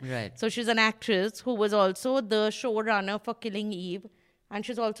excellent. Right. So she's an actress who was also the showrunner for Killing Eve. And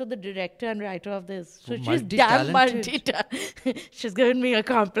she's also the director and writer of this. So she's damn multi-talented. She's given me a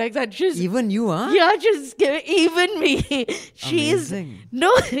complex, and she's... Even you, huh? Yeah, she's given even me. She's... Amazing.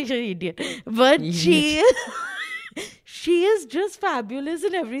 No, you're an idiot. But she is just fabulous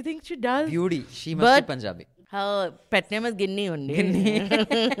in everything she does. Beauty. She must be Punjabi. Her pet name is Ginny only.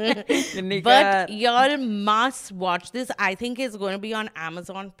 Ginny But y'all must watch this. I think it's going to be on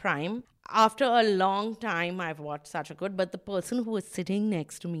Amazon Prime. After a long time, I've watched such a good, but the person who was sitting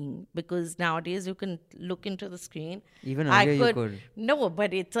next to me, because nowadays you can look into the screen. Even earlier you could. No,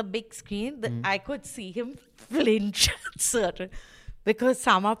 but it's a big screen. I could see him flinch at certain, because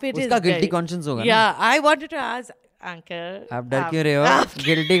some of it is Uska guilty very- conscience hoga na? Yeah, I wanted to ask, Uncle. आप डर क्यों रहे हो?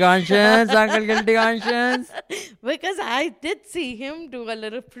 Guilty conscience, uncle, guilty conscience. Because I did see him do a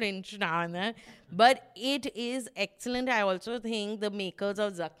little flinch now and then. But it is excellent. I also think the makers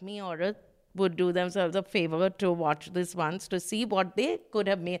of Zakhmi Aurat would do themselves a favor to watch this once to see what they could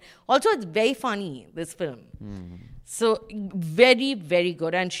have made. Also, it's very funny, this film. So, very, very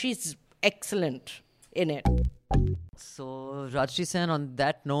good. And she's excellent in it. So, Rajshri Sen, on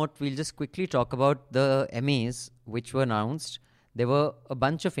that note, we'll just quickly talk about the Emmys which were announced. There were a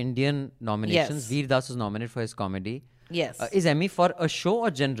bunch of Indian nominations. Yes. Veer Das was nominated for his comedy. Yes. Is Emmy for a show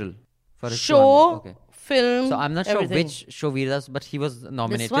or general? For a show, okay. film, So I'm not everything. sure which show Veer Das, but he was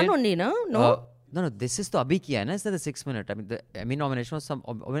nominated. This one only, no? No? No, this is to abhi kiya hai na. Is that the 6 minute? I mean, the Emmy nomination was some.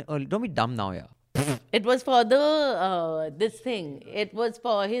 Don't be dumb now, yeah. It was for the, this thing. It was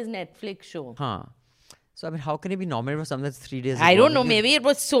for his Netflix show. Huh. So I mean, how can he be nominated for something that's 3 days? I ago? don't know. Maybe it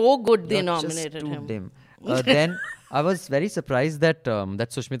was so good they You're nominated just too him. dim. Then I was very surprised that that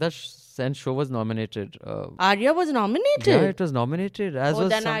Sushmita Sen's show was nominated. Arya was nominated? Yeah, it was nominated. As was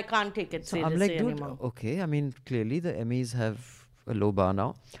then some, I can't take it so seriously I'm like, dude, anymore. okay. I mean, clearly the Emmys have a low bar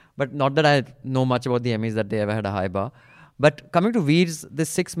now. But not that I know much about the Emmys that they ever had a high bar. But coming to Veer's, this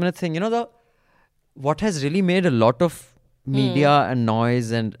 6 minute thing, what has really made a lot of media and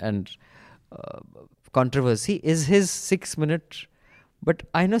noise and controversy is his 6 minute. But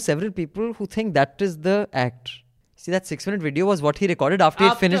I know several people who think that is the act. See, that 6 minute video was what he recorded after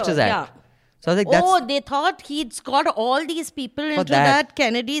he finished his act. Yeah. So I was like, Oh, they thought he'd got all these people into that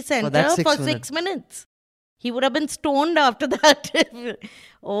Kennedy Center for 6 minutes. He would have been stoned after that.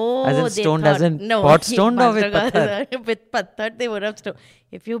 As in stoned as in pot stoned or with patthar? With patthar, they would have stoned.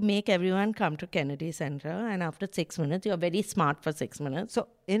 If you make everyone come to Kennedy Center and after 6 minutes, you're very smart for 6 minutes. So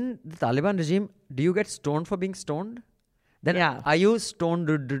in the Taliban regime, do you get stoned for being stoned? Then Yeah. are you stoned?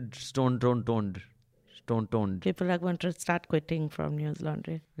 People are going to start quitting from News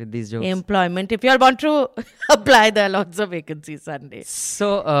Laundry. With these jokes. Employment. If you all want to apply, there are lots of vacancies Sunday.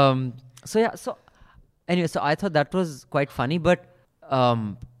 So anyway, so I thought that was quite funny, but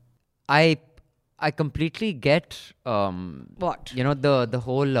I completely get What? the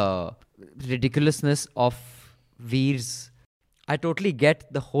whole ridiculousness of Veer's. I totally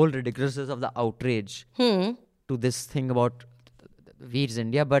get the whole ridiculousness of the outrage to this thing about Veer's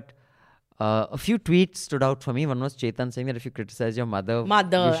India, but a few tweets stood out for me. One was Chetan saying that if you criticize your mother, you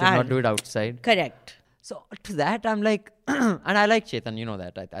should not do it outside. Correct. So to that, I'm like, and I like Chetan, you know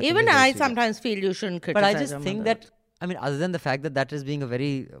that. I think Even he's very I sweet. sometimes feel you shouldn't But criticize I just your think mother. that, I mean, other than the fact that that is being a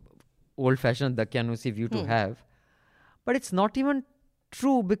very old-fashioned Dakyanusi view to have, but it's not even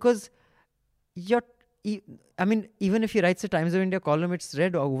true because even if he writes a Times of India column, it's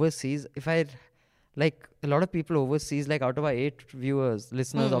read overseas. If I, like a lot of people overseas, like out of our 8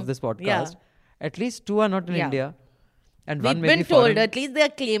 listeners of this podcast, at least 2 are not in India. And one We've may been be told, foreign. at least they're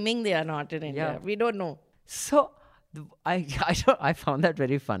claiming they are not in India. Yeah. We don't know. So, I found that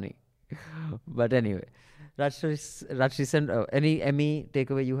very funny. But anyway, Rajshri Sen, any Emmy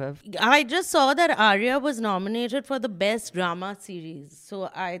takeaway you have? I just saw that Arya was nominated for the best drama series. So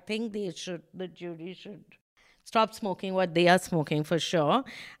I think the jury should stop smoking what they are smoking for sure.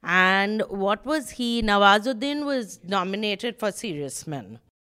 And what was he? Nawazuddin was nominated for Serious Men.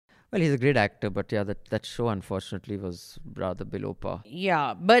 Well, he's a great actor, but yeah, that show unfortunately was rather below par.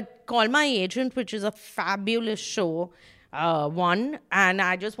 Yeah, but Call My Agent, which is a fabulous show, won. And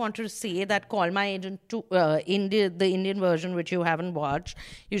I just want to say that Call My Agent 2, the Indian version, which you haven't watched,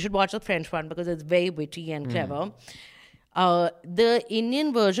 you should watch the French one because it's very witty and clever. The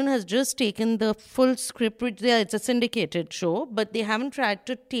Indian version has just taken the full script, which it's a syndicated show, but they haven't tried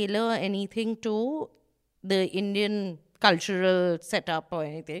to tailor anything to the Indian cultural setup or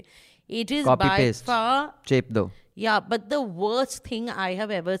anything. It is Copy by paste. far... Shape though. Yeah, but the worst thing I have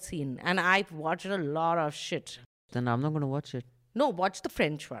ever seen. And I've watched a lot of shit. Then I'm not going to watch it. No, watch the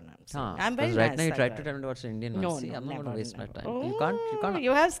French one. I'm saying. I'm very Because nice right now you like tried that. to tell me to watch the Indian one. No, See, no, I'm not going never, to waste my never. time. Oh, You can't.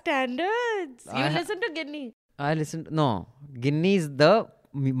 You have standards. You I listen to Ginny. I listened. No, Ginny is the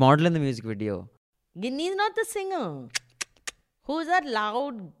model in the music video. Ginny is not the singer. Who's that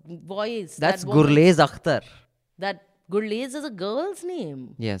loud voice? That's that woman? Gurlez Akhtar. That Gurlez is a girl's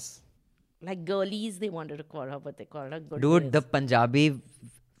name. Yes. Like girlies, they wanted to call her, but they called her Gurlez. Dude, the Punjabi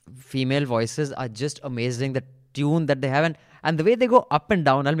female voices are just amazing. The tune that they have and the way they go up and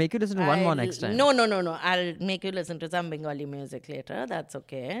down. I'll make you listen to one more next time. No. I'll make you listen to some Bengali music later. That's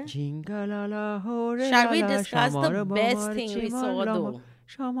okay. Shall we discuss the best thing we saw though?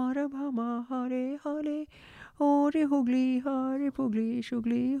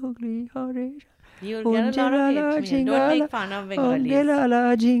 You'll get a lot of hate. Don't make fun of Bengalis. You're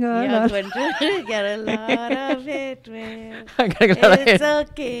going to get a lot of hate. It's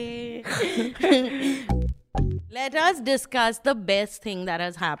okay. Let us discuss the best thing that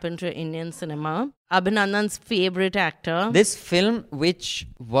has happened to Indian cinema. Abhinandan's favorite actor. This film, which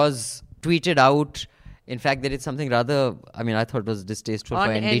was tweeted out, in fact, they did something rather, I thought it was distasteful On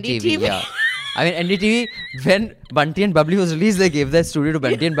for NDTV. NDTV. Yeah. I mean, NDTV, when Bunty and Bubbly was released, they gave their studio to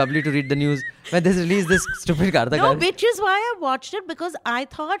Bunty and Bubbly to read the news. When they released this stupid Karta No, which is why I watched it, because I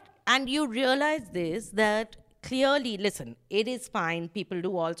thought, and you realize this, that clearly, listen, it is fine. People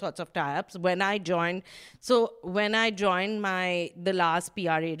do all sorts of tie-ups. When I joined the last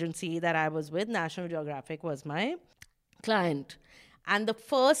PR agency that I was with, National Geographic was my client. And the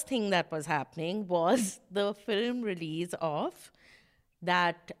first thing that was happening was the film release of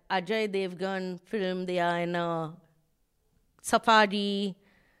that Ajay Devgan film. They are in a safari.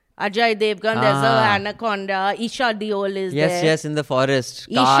 Ajay Devgan, there's an anaconda. Isha Deol is there. Yes, in the forest.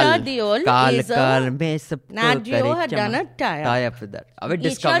 Isha Deol Nat Geo had done a tie-up with that.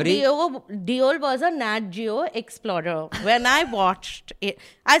 Discovery. Isha Deol was a Nat Geo explorer. When I watched it,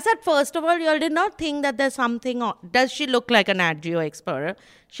 I said, first of all, you all did not think that there's something on. Does she look like a Nat Geo explorer?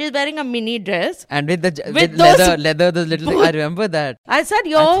 She's wearing a mini dress. And with leather, those little things. I remember that. I said,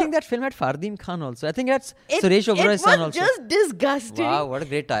 I think that film had Fardim Khan also. I think that's Suresh Oberoi's son also. It was just disgusting. Wow, what a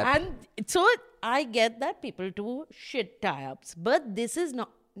great tie-up. And so I get that people do shit tie-ups. But this is not...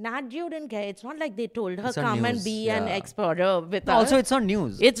 Nat Geo didn't care. It's not like they told her, come and be an explorer with us. Also, it's not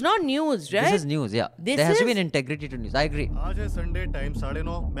news. It's not news, right? This is news, yeah. There has to be an integrity to news. I agree. आज है Sunday time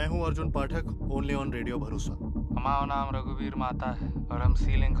 9:30 मैं हूं Arjun Pathak only on radio भरोसा हमारा नाम रघुवीर माता है और हम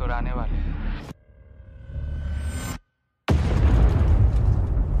सीलिंग उड़ाने वाले हैं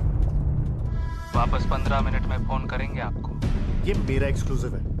वापस 15 मिनट में फोन करेंगे आपको ये मेरा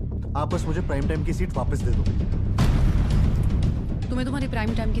एक्सक्लूसिव है आप बस मुझे प्राइम टाइम की सीट वापस दे दो तुम्हें तुम्हारी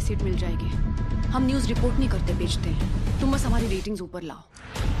प्राइम टाइम की सीट मिल जाएगी हम न्यूज़ रिपोर्ट नहीं करते बेचते हैं तुम बस हमारी रेटिंग्स ऊपर लाओ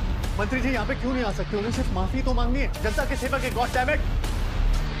मंत्री जी यहाँ पे क्यों नहीं आ सकते उन्हें सिर्फ माफी तो मांगनी है जनता के सेवा के गॉड डैम इट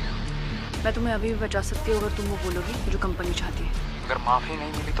मैं तुम्हें अभी भी बचा सकती हूँ अगर तुम वो बोलोगी जो कंपनी चाहती है अगर माफी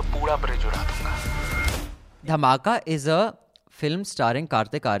नहीं मिली तो पूरा ब्रिज उड़ा दूंगा Dhamaka is a film starring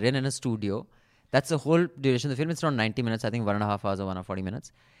Kartik Aaryan in a studio. That's the whole duration of the film. It's around 90 minutes, I think 1.5 hours or 1 hour 40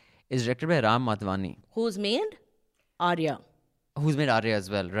 minutes. It's directed by Ram Madhvani. Who's made Arya. Who's made Arya as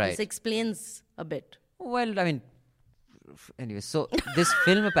well, right? This explains a bit. Well, I mean, anyway, so this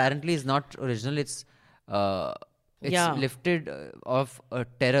film apparently is not original. It's lifted of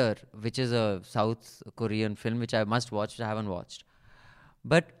Terror, which is a South Korean film, which I must watch, which I haven't watched.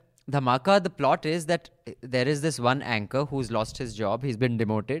 But Dhamaka, the plot is that there is this one anchor who's lost his job. He's been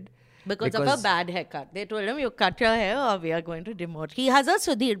demoted. Because of a bad haircut. They told him, you cut your hair or we are going to demote. He has a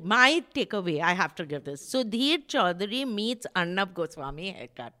Sudhir. My takeaway, I have to give this. Sudhir Chaudhary meets Arnab Goswami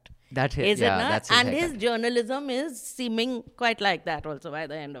haircut. That's his And haircut. his journalism is seeming quite like that also by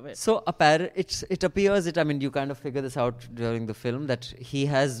the end of it. So it appears that, I mean, you kind of figure this out during the film, that he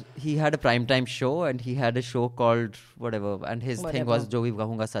had a primetime show and he had a show called whatever, and his thing was Jo Bhi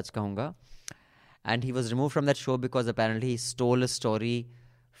Kahunga Sach Kahunga. And he was removed from that show because apparently he stole a story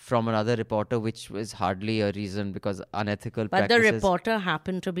from another reporter, which was hardly a reason, because unethical practices. But the reporter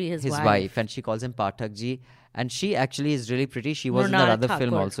happened to be his wife. And she calls him Pathak Ji. And she actually is really pretty. She was in that other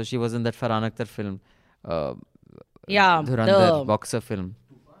film also. She was in that Farhan Akhtar film. Dhurandhar boxer film.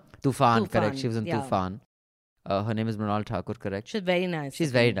 Tufan, correct. She was in Tufan. Her name is Mrinal Thakur, correct. She's very nice.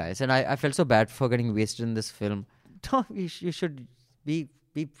 She's very nice. And I felt so bad for getting wasted in this film. You should be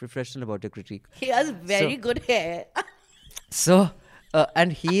professional about your critique. He has very good hair.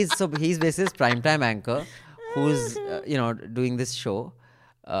 And he's basically this primetime anchor who's doing this show,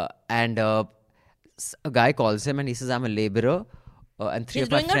 and a guy calls him and he says, I'm a labourer, and three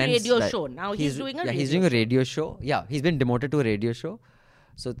of my friends. He's doing a radio show now. He's doing a radio show. Yeah, he's been demoted to a radio show.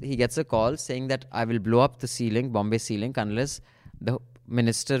 So he gets a call saying that I will blow up the ceiling, Bombay ceiling, unless the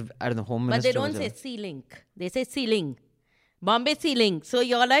minister, I don't know, home minister. But they don't say ceiling. They say ceiling. Bombay ceiling. So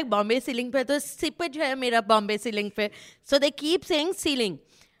you're like, Bombay ceiling pe to sipage hai mera Bombay ceiling pe. So they keep saying ceiling.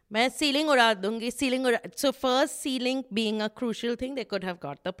 Main ceiling ura dungi, ceiling ura. So first, ceiling being a crucial thing, they could have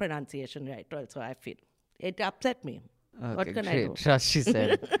got the pronunciation right also, I feel. It upset me. Okay, what can great. I do? Trust, she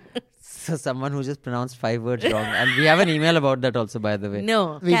said. So someone who just pronounced 5 words wrong. And we have an email about that also, by the way.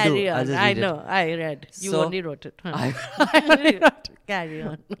 No, we carry do. on. I know, I read. You only wrote it. Huh? Carry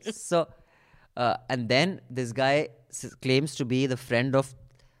on. So, and then this guy claims to be the friend of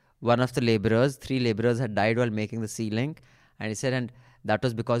one of the labourers. 3 labourers had died while making the ceiling. And he said, and that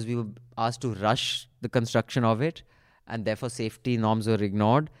was because we were asked to rush the construction of it. And therefore safety norms were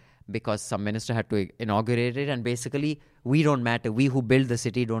ignored because some minister had to inaugurate it. And basically, we don't matter. We who build the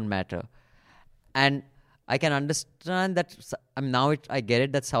city don't matter. And I can understand that. I get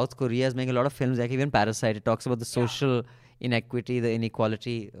it that South Korea is making a lot of films, like even Parasite. It talks about the social inequity, the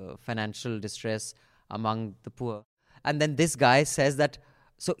inequality, financial distress among the poor. And then this guy says that,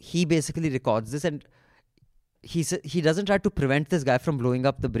 so he basically records this and he doesn't try to prevent this guy from blowing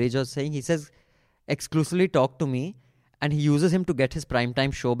up the bridge or saying, he says, exclusively talk to me, and he uses him to get his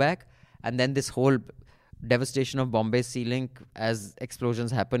primetime show back. And then this whole devastation of Bombay's sea link as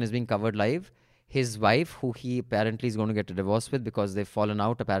explosions happen is being covered live. His wife, who he apparently is going to get a divorce with because they've fallen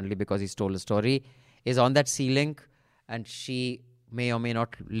out, apparently because he stole a story, is on that sea link, and she may or may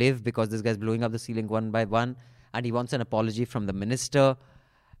not live because this guy's blowing up the sea link one by one, and he wants an apology from the minister.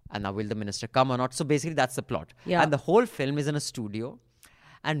 And now will the minister come or not? So basically that's the plot. Yeah. And the whole film is in a studio.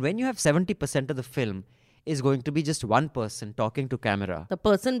 And when you have 70% of the film is going to be just one person talking to camera. The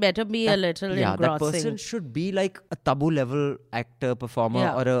person better be a little engrossing. That person should be like a Tabu level actor, performer,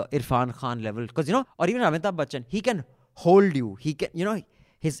 or a Irfan Khan level. Because, or even Amitabh Bachchan, he can hold you. He can,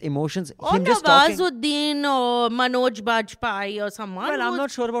 his emotions. Or Nawazuddin or Manoj Bajpayee or someone. Well, I'm not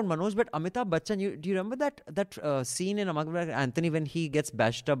sure about Manoj, but Amitabh Bachchan, do you remember that scene in Amagabra Anthony when he gets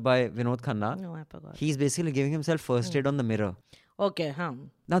bashed up by Vinod Khanna? No, I forgot. He's basically giving himself first aid on the mirror. Okay,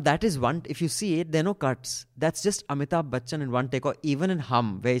 Now that is one, if you see it, there are no cuts. That's just Amitabh Bachchan in one take. Or even in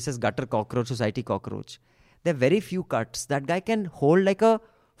Hum, where he says gutter cockroach, society cockroach. There are very few cuts. That guy can hold like a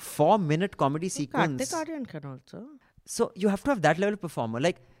 4-minute comedy sequence. Kartik Aaryan can also. So you have to have that level of performer.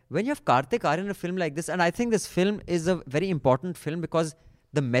 Like when you have Kartik Aaryan in a film like this, and I think this film is a very important film because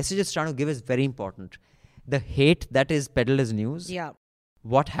the message it's trying to give is very important. The hate that is peddled as news. Yeah.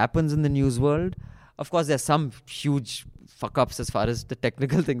 What happens in the news world. Of course, there's some huge fuck-ups as far as the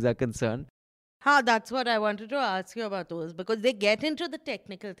technical things are concerned. That's what I wanted to ask you about those, because they get into the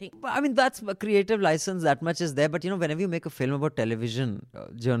technical thing. I mean, that's a creative license, that much is there. But, whenever you make a film about television,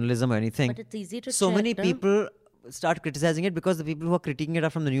 journalism or anything, but it's easy to so check, many people start criticizing it because the people who are critiquing it are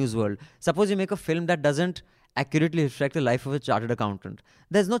from the news world. Suppose you make a film that doesn't accurately reflect the life of a chartered accountant.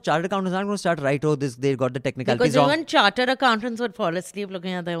 There's no chartered accountant not going to start they got the technicalities wrong. Because even chartered accountants would fall asleep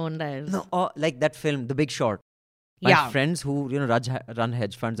looking at their own lives. No, or like that film, The Big Short. My friends who run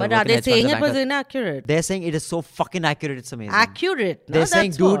hedge funds. But are they saying it was inaccurate? They're saying it is so fucking accurate. It's amazing. Accurate. They're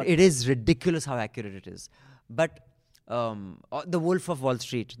saying, dude, it is ridiculous how accurate it is. But The Wolf of Wall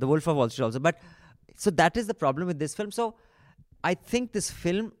Street. The Wolf of Wall Street also. But so that is the problem with this film. So I think this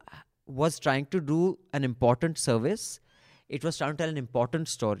film was trying to do an important service. It was trying to tell an important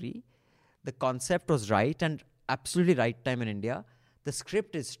story. The concept was right and absolutely right time in India. The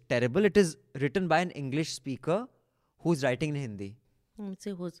script is terrible. It is written by an English speaker who's writing in Hindi. Let's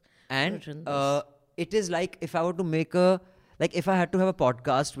see who's written this. It is like if I were to make if I had to have a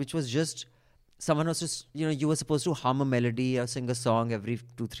podcast which was just someone was just, you were supposed to hum a melody or sing a song every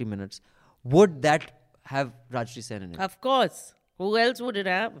 2-3 minutes. Would that have Rajshri Sen in it? Of course. Who else would it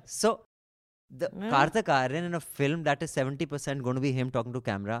have? So, Kartik Aaryan in a film that is 70% going to be him talking to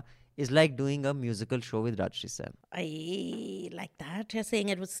camera is like doing a musical show with Rajshri Sen. I like that. You're saying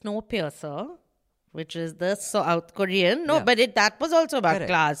it was Snowpiercer, which is the South Korean. No, but that was also about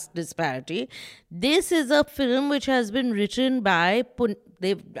class disparity. This is a film which has been written by,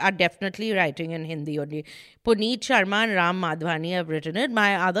 they are definitely writing in Hindi only. Puneet Sharma and Ram Madhwani have written it.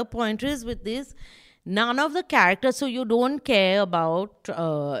 My other point is with this, none of the characters, so you don't care about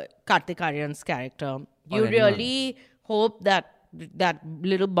Kartik Aaryan's character. You really hope that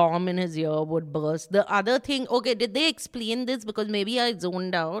little bomb in his ear would burst. The other thing, okay, did they explain this? Because maybe I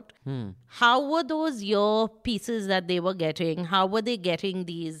zoned out. How were those earpieces that they were getting? How were they getting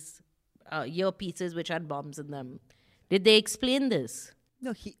these earpieces which had bombs in them? Did they explain this?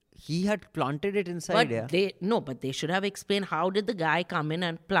 No, he had planted it inside. But they should have explained how did the guy come in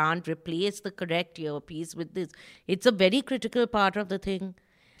and replace the correct earpiece with this. It's a very critical part of the thing.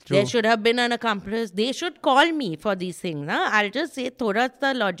 True. There should have been an accomplice. They should call me for these things. Huh? I'll just say, thoda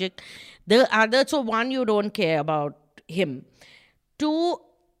the logic. The other, so one, you don't care about him. Two,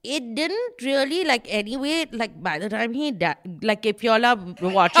 it didn't really, anyway, by the time he died, if y'all are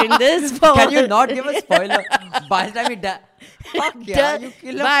watching this. Can you not give a spoiler? By the time he died. Fuck yeah, you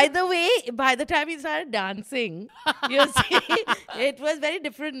kill him. By the way, by the time he started dancing, you see, it was very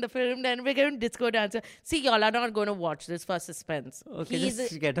different in the film. Then we became disco dancer. See, y'all are not going to watch this for suspense. Okay,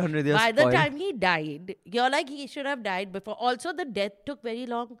 just get on with your By spoil. the time he died, you're like, he should have died before. Also, the death took very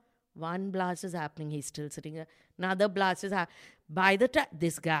long. One blast is happening. He's still sitting there. Another blast is happening. By the time,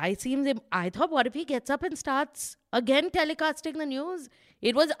 this guy seems, I thought, what if he gets up and starts again telecasting the news?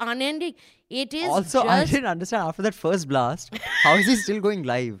 It was unending. It is also, I didn't understand after that first blast, how is he still going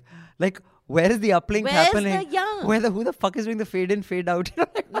live? Where is the uplink happening? Who the fuck is doing the fade in, fade out?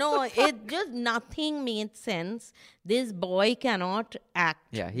 No, it just nothing made sense. This boy cannot act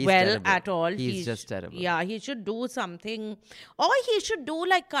he's well terrible. at all. He's just terrible. Yeah, he should do something. Or he should do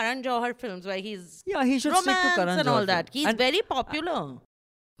like Karan Johar films where he's he should stick to Karan and Johar all that. film. He's very popular.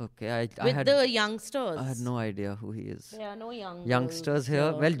 Okay, with the youngsters. I had no idea who he is. There are no youngsters youngsters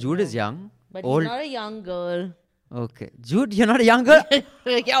here. Well, Jude is young. But old. he's not a young girl. Okay. Jude, you're not a young girl?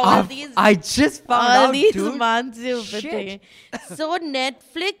 Yeah, all these, I just found all out, these dude. months you've been Shit. thinking. So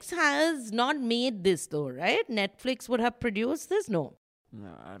Netflix has not made this though, right? Netflix would have produced this? No. No,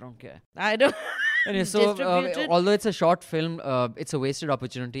 I don't care. I don't. Anyway, so Distributed. although it's a short film, it's a wasted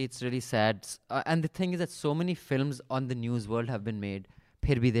opportunity. It's really sad. And the thing is that so many films on the news world have been made.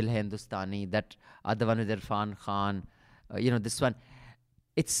 Phir Bhi Dil Hai Hindustani, that other one with Irfan Khan, this one.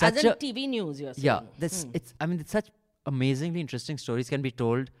 It's such As in a TV news, you're saying. yeah. It's such amazingly interesting stories can be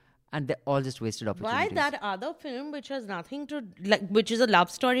told, and they're all just wasted Why opportunities. that other film, which has nothing to like, which is a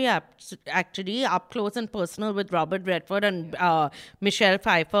love story, actually up close and personal with Robert Redford and Michelle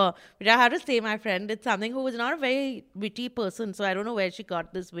Pfeiffer, which I have to say, my friend did something who was not a very witty person, so I don't know where she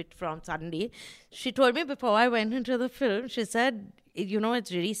got this wit from. Suddenly, she told me before I went into the film, she said,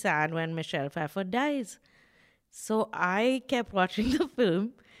 it's really sad when Michelle Pfeiffer dies. So I kept watching the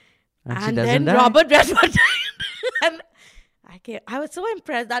film, and then Robert Redford died. And I was so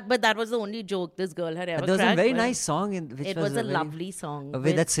impressed but that was the only joke this girl had ever There was cracked. a very nice song It was a lovely song.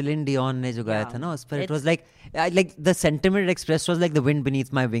 with that Celine Dion ne jo gaya tha na, us par it It's- was like the sentiment it expressed was like the wind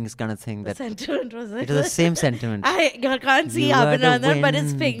beneath my wings kind of thing. The That sentiment was it was the same sentiment. I can't see You are the Abhinandan, but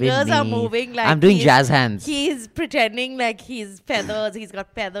his wind fingers are beneath. moving like I'm doing jazz hands. He's pretending like he's feathers. He's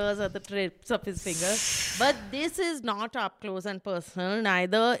got feathers at the tips of his fingers. But this is not up close and personal.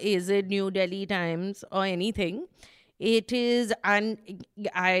 Neither is it New Delhi Times or anything. It is, and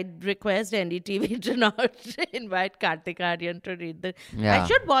I request NDTV to not invite Kartik Aaryan to read the. Yeah. I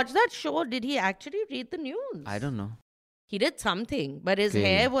should watch that show. Did he actually read the news? I don't know. He did something, but his Okay.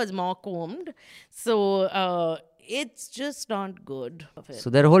 hair was more combed. So it's just not good.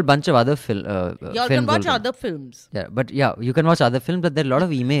 So there are a whole bunch of other films. Y'all can watch other films. Yeah, but you can watch other films, but there are a lot of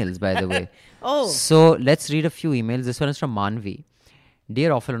emails, by the way. Oh. So let's read a few emails. This one is from Manvi.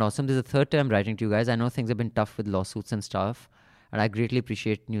 Dear Awful and Awesome, this is the third time writing to you guys. I know things have been tough with lawsuits and stuff, and I greatly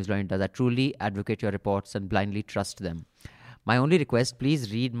appreciate Newsline does. I truly advocate your reports and blindly trust them. My only request,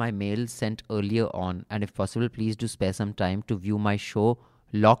 please read my mails sent earlier on, and if possible, please do spare some time to view my show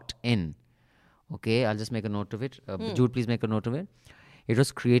Locked In. Okay, I'll just make a note of it. Jude, please make a note of it. It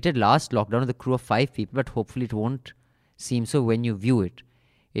was created last lockdown with a crew of 5 people, but hopefully it won't seem so when you view it.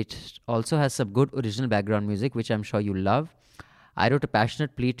 It also has some good original background music, which I'm sure you love. I wrote a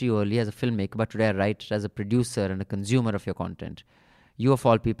passionate plea to you earlier as a filmmaker, but today I write as a producer and a consumer of your content. You of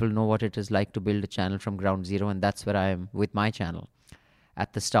all people know what it is like to build a channel from ground zero, and that's where I am with my channel.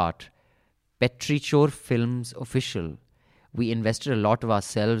 At the start, Petrichor Films Official. We invested a lot of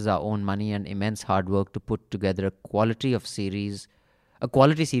ourselves, our own money, and immense hard work to put together a quality series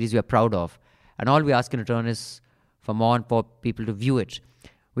we are proud of. And all we ask in return is for more and more people to view it.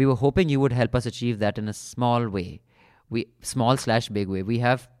 We were hoping you would help us achieve that in a small way. Small/big way. We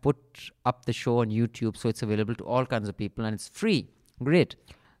have put up the show on YouTube, so it's available to all kinds of people and it's free. Great.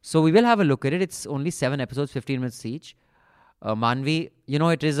 So we will have a look at it. It's only 7 episodes, 15 minutes each. Manvi,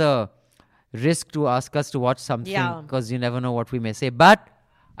 it is a risk to ask us to watch something because you never know what we may say. But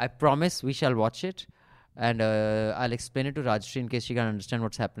I promise we shall watch it, and I'll explain it to Rajshri in case she can understand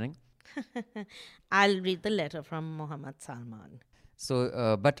what's happening. I'll read the letter from Muhammad Salman.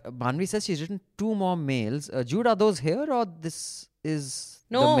 So, but Manvi says she's written 2 more mails. Jude, are those here or this is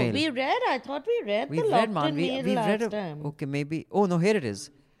the mail? No, we read. I thought we read the locked-in mail last time. Okay, maybe. Oh, no, here it is.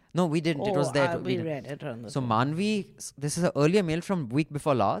 No, we didn't. It was there. We read it on the So, Manvi, this is an earlier mail from week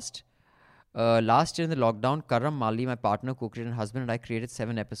before last. Last year in the lockdown, Karam Mali, my partner, co-creator and husband, and I created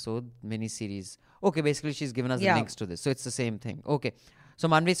 7-episode mini-series. Okay, basically she's given us the links to this. So, it's the same thing. Okay. So,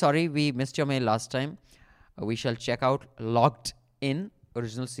 Manvi, sorry, we missed your mail last time. We shall check out Locked In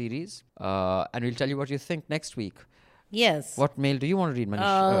original series, and we'll tell you what you think next week. Yes. What mail do you want to read,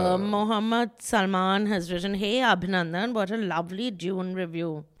 Manish? Mohammad Salman has written, "Hey Abhinandan, what a lovely Dune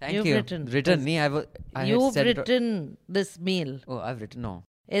review." Thank You've you. written. You've said written this mail. Oh, I've written, no.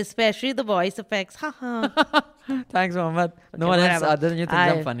 Especially the voice effects. Thanks, Mohammed. No one else other than you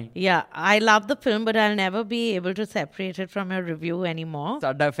thinks I'm funny. Yeah, I love the film, but I'll never be able to separate it from a review anymore.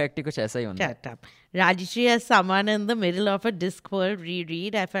 Sada effect hi kuch aisa hi hona. Shut up. Rajshri, as someone in the middle of a Discworld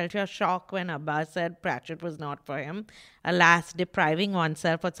reread, I felt your shock when Abbas said Pratchett was not for him. Alas, depriving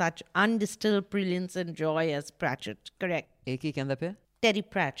oneself of such undistilled brilliance and joy as Pratchett. Correct. Ek hi kenda pe? Terry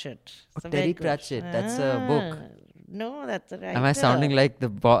Pratchett. Oh, Terry Pratchett. That's a book. No, that's a writer. Am I sounding like the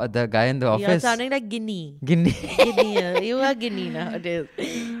guy in the office? You're sounding like Guinea. Guinea. Guinea. You are Guinea nowadays.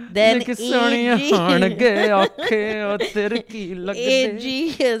 Then AG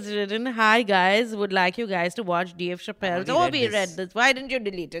has written, "Hi guys, would like you guys to watch Dave Chappelle's." Oh, we read this. Why didn't you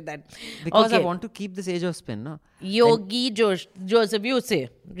delete it then? Because I want to keep this age of spin, no? Yogi Joseph, you say.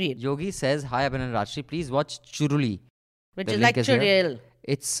 Read. Yogi says, "Hi Abhin and Rajshri, please watch Churuli." Which The is link like here. Churel.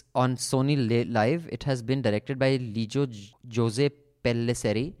 It's on Sony Live. It has been directed by Lijo Jose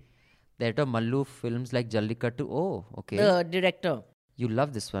Pellicer, the editor of Mallu films like Jallikattu. Oh, okay. The director. You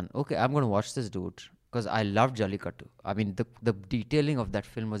love this one. Okay, I'm going to watch this, dude. Because I loved Jallikattu. I mean, the detailing of that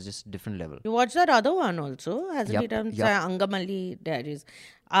film was just different level. You watched that other one also? Hasn't Yep, it done yep. Angamali Diaries?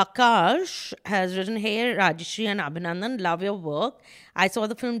 Akash has written, "Hey Rajeshri and Abhinandan, love your work. I saw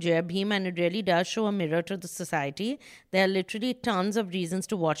the film Jai Bhim and it really does show a mirror to the society. There are literally tons of reasons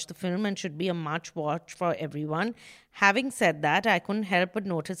to watch the film and should be a must watch for everyone. Having said that, I couldn't help but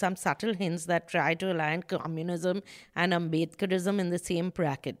notice some subtle hints that try to align communism and Ambedkarism in the same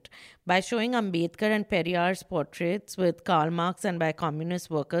bracket. By showing Ambedkar and Periyar's portraits with Karl Marx and by communist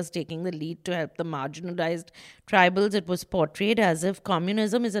workers taking the lead to help the marginalized tribals, it was portrayed as if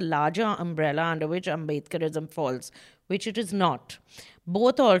communism is a larger umbrella under which Ambedkarism falls, which it is not.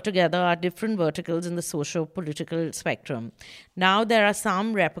 Both altogether are different verticals in the socio-political spectrum. Now, there are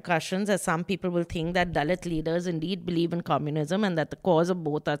some repercussions, as some people will think that Dalit leaders indeed believe in communism and that the cause of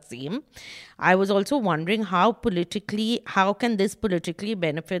both are same. I was also wondering how can this politically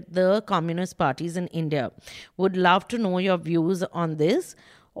benefit the communist parties in India? Would love to know your views on this.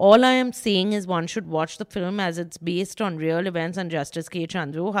 All I am saying is one should watch the film as it's based on real events and Justice K.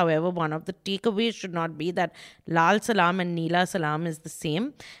 Chandru. However, one of the takeaways should not be that Lal Salam and Neela Salam is the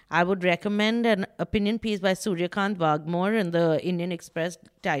same. I would recommend an opinion piece by Suryakant Wagmore in the Indian Express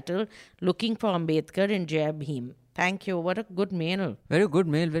titled "Looking for Ambedkar in Jai Bhim." Thank you. What a good mail. Very good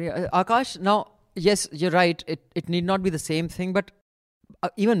mail. Akash, now, yes, you're right. It need not be the same thing, but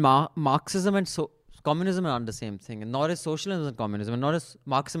even Marxism and communism aren't the same thing, and nor is socialism and communism, and nor is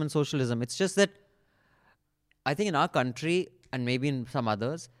Marxism and socialism. It's just that I think in our country, and maybe in some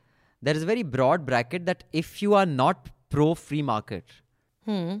others, there is a very broad bracket that if you are not pro-free market,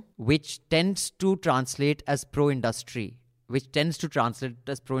 which tends to translate as pro-industry, which tends to translate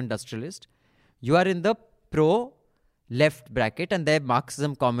as pro-industrialist, you are in the pro-left bracket, and there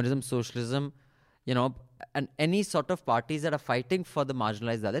Marxism, communism, socialism, and any sort of parties that are fighting for the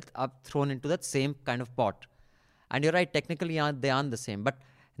marginalized Dalit are thrown into that same kind of pot. And you're right, technically they aren't the same. But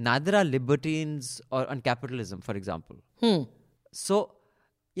neither are libertines and capitalism, for example. So,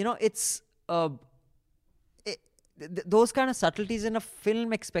 it's those kind of subtleties in a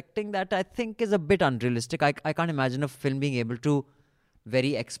film, expecting that, I think is a bit unrealistic. I can't imagine a film being able to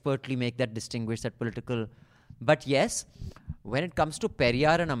very expertly make that distinguish, that political. But yes, when it comes to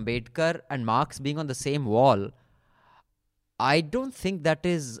Periyar and Ambedkar and Marx being on the same wall, I don't think that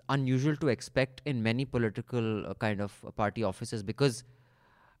is unusual to expect in many political kind of party offices, because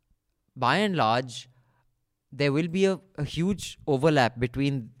by and large, there will be a huge overlap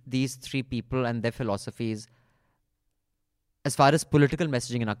between these three people and their philosophies as far as political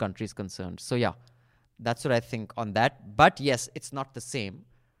messaging in our country is concerned. So yeah, that's what I think on that. But yes, it's not the same.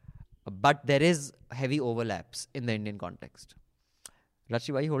 But there is heavy overlaps in the Indian context.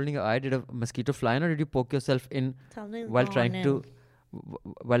 Rachi, why are you holding your eye? Did a mosquito fly in, or did you poke yourself in while trying to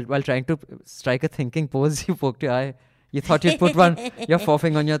strike a thinking pose? You poked your eye. You thought you'd put your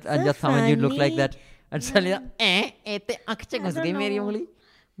forefinger on your thumb and you'd look like that. And suddenly,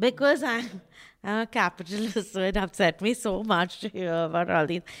 because I'm a capitalist, so it upset me so much to hear about all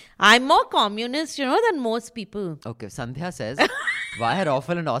these. I'm more communist, than most people. Okay, Sandhya says, why are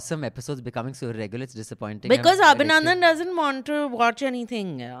awful and awesome episodes becoming so irregular? It's disappointing. Because Abhinandan doesn't want to watch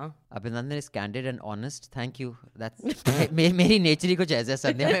anything. Yeah. Abhinandan is candid and honest. Thank you. That's मेरी nature ही कुछ ऐसा है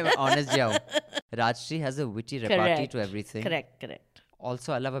Sandhya, मैं honest जाऊँ. Rajshri has a witty repartee to everything. Correct.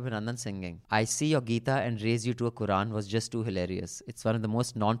 Also, I love Abhinandan singing. I see your Gita and raise you to a Quran was just too hilarious. It's one of the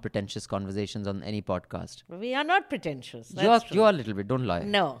most non-pretentious conversations on any podcast. We are not pretentious. You are a little bit. Don't lie.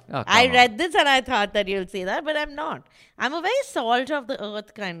 No. Oh, I read this and I thought that you'll say that, but I'm not. I'm a very salt of the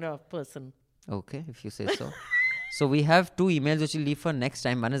earth kind of person. Okay, if you say so. So we have two emails which we'll leave for next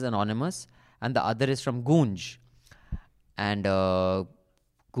time. One is anonymous and the other is from Goonj. And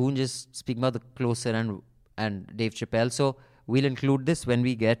Goonj is speaking about the Closer and Dave Chappelle. So we'll include this when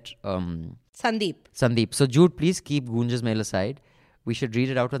we get Sandeep. So Jude, please keep Goonj's mail aside. We should read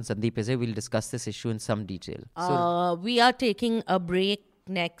it out on Sandeep essay. We'll discuss this issue in some detail. We are taking a break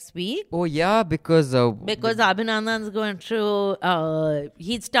next week. Oh yeah, because Abhinandan's going to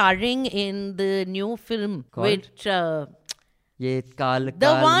he's starring in the new film, called? which ये काल The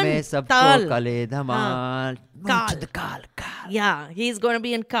काल one, में सबको Tal. कले धमाल. Kaal. The Kaal. Yeah, he's going to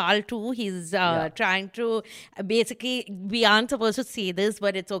be in Kaal too. He's trying to basically, we aren't supposed to see this,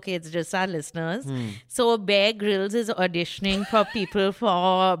 but it's okay. It's just our listeners. So Bear Grylls is auditioning for people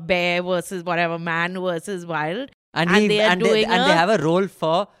for Bear versus whatever, Man versus Wild. And they have a role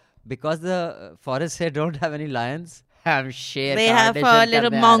for, because the forests here don't have any lions. They have a little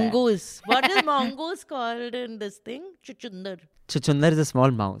mongoose. What is mongoose called in this thing? Chuchundar. Chuchundar is a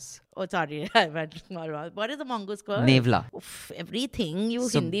small mouse. Oh, sorry. I meant small mouse. What is the mongoose called? Nevla. Oof, everything you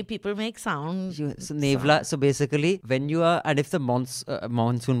Hindi people make sound. So Nevla. So basically, when you are, and if the monsoon,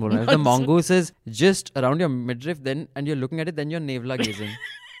 if the mongoose is just around your midriff, then and you're looking at it, then you're Nevla gazing.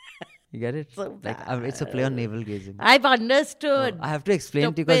 You get it? So like it's a play on navel gazing. I've understood. I have to explain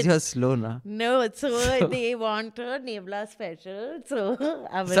to you because you're slow now. No, so they want a Nevla special. So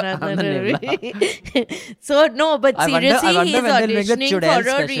I'm So no, but seriously, he's auditioning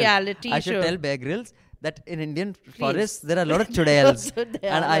for a reality show. I should tell Bear Grylls that in Indian forests there are a lot of chudails,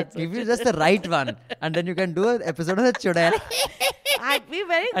 and I give you just the right one, and then you can do an episode of the chudail. I'd be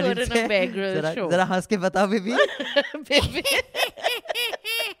very good in a Bear Grylls show. Zara हंस के बताओ baby. Baby.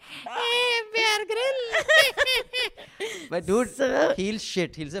 Bear Grylls. But dude, he'll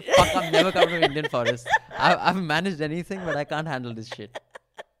shit. He'll say, fuck, I'm never coming to Indian forest. I've managed anything, but I can't handle this shit.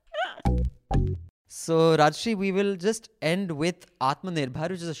 So, Rajshri, we will just end with Atmanirbhar,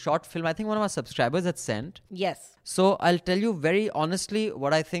 which is a short film. I think one of our subscribers had sent. Yes. So, I'll tell you very honestly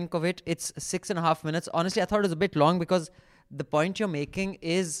what I think of it. It's 6.5 minutes. Honestly, I thought it was a bit long because the point you're making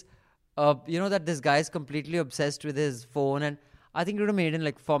is, that this guy is completely obsessed with his phone, and I think it would have made it in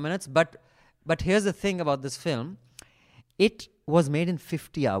like 4 minutes. But here's the thing about this film. It was made in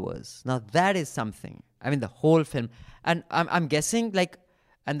 50 hours. Now, that is something. I mean, the whole film. And I'm guessing,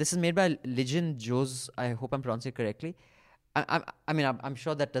 and this is made by Lijin Jose. I hope I'm pronouncing it correctly. I'm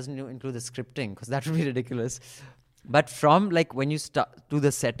sure that doesn't include the scripting, because that would be ridiculous. But from when you start to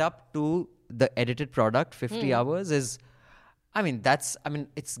the setup to the edited product, 50 hours is... it's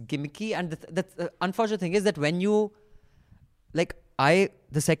gimmicky. And the unfortunate thing is that when you... the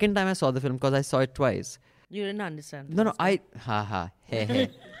second time I saw the film, because I saw it twice... You didn't understand. No, hey.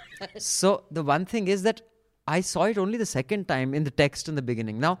 So the one thing is that I saw it only the second time in the text in the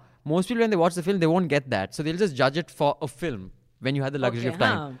beginning. Now, most people when they watch the film, they won't get that. So they'll just judge it for a film when you have the luxury of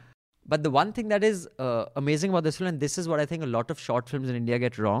time. But the one thing that is amazing about this film, and this is what I think a lot of short films in India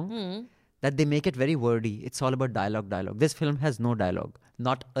get wrong, that they make it very wordy. It's all about dialogue. This film has no dialogue,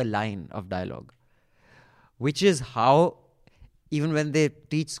 not a line of dialogue. Which is how, even when they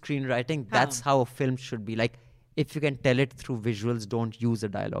teach screenwriting, that's how a film should be. If you can tell it through visuals, don't use a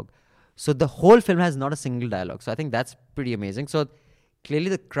dialogue. So the whole film has not a single dialogue. So I think that's pretty amazing. So clearly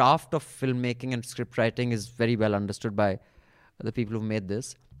the craft of filmmaking and script writing is very well understood by the people who made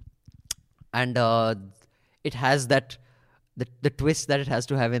this. And it has that, the twist that it has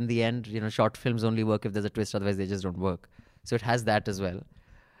to have in the end. Short films only work if there's a twist, otherwise they just don't work. So it has that as well.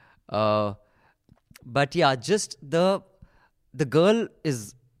 But yeah, just the girl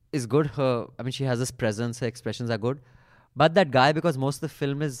is good. She has this presence, her expressions are good. But that guy, because most of the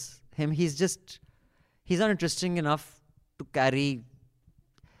film is him, he's not interesting enough to carry.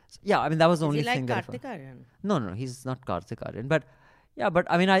 Yeah, that was the only thing. Is he like Kartik Aaryan? No, he's not Kartik Aaryan. But yeah,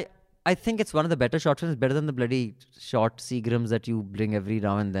 I think it's one of the better short films, better than the bloody short Seagrams that you bring every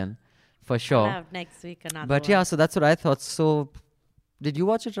now and then, for sure. I'll have next week another But one. Yeah, so that's what I thought. So, did you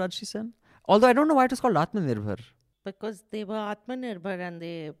watch it, Rajshri Sen? Although I don't know why it was called Atmanirbhar. Because they were Atmanirbhar and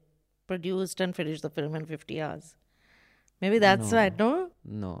they produced and finished the film in 50 hours. Maybe that's why, no?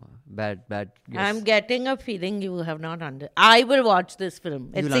 No, bad. Yes. I'm getting a feeling you have not I will watch this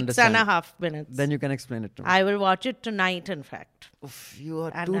film. It's 6.5 minutes. Then you can explain it to me. I will watch it tonight, in fact. Oof, you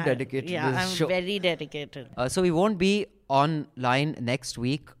are too dedicated to this I'm show. very dedicated. So we won't be online next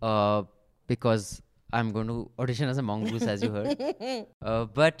week because I'm going to audition as a mongoose, as you heard.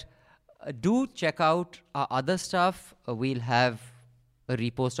 But do check out our other stuff. We'll have a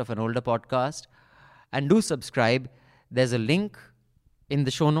repost of an older podcast. And do subscribe. There's a link in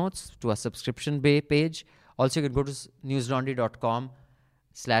the show notes to our subscription page. Also, you can go to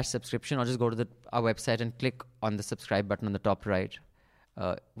newslaundry.com/subscription or just go to our website and click on the subscribe button on the top right.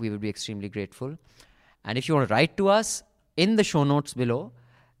 We would be extremely grateful. And if you want to write to us, in the show notes below,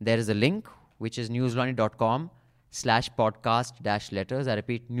 there is a link, which is newslaundry.com/podcast-letters. I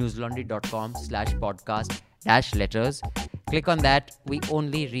repeat, newslaundry.com/podcast-letters. Click on that. We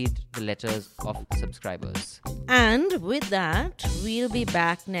only read the letters of subscribers. And with that, we'll be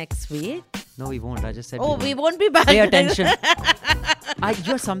back next week. No, we won't. I just said we won't be back. Pay attention.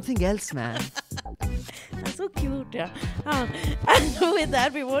 You're something else, man. That's so cute. Yeah. And with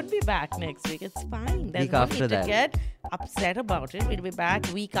that, we won't be back next week. It's fine. There's Week no after need that. to get upset about it. We'll be back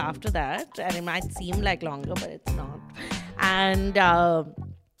week after that. And it might seem like longer, but it's not. And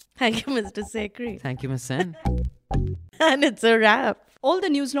thank you, Mr. Sekri. Thank you, Miss Sen. And it's a wrap. All the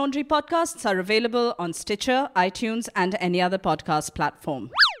News Laundry podcasts are available on Stitcher, iTunes, and any other podcast platform.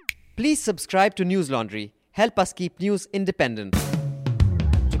 Please subscribe to News Laundry. Help us keep news independent.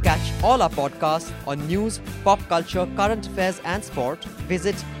 To catch all our podcasts on news, pop culture, current affairs, and sport,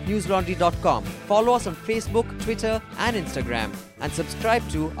 visit newslaundry.com. Follow us on Facebook, Twitter, and Instagram, and subscribe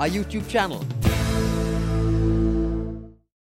to our YouTube channel.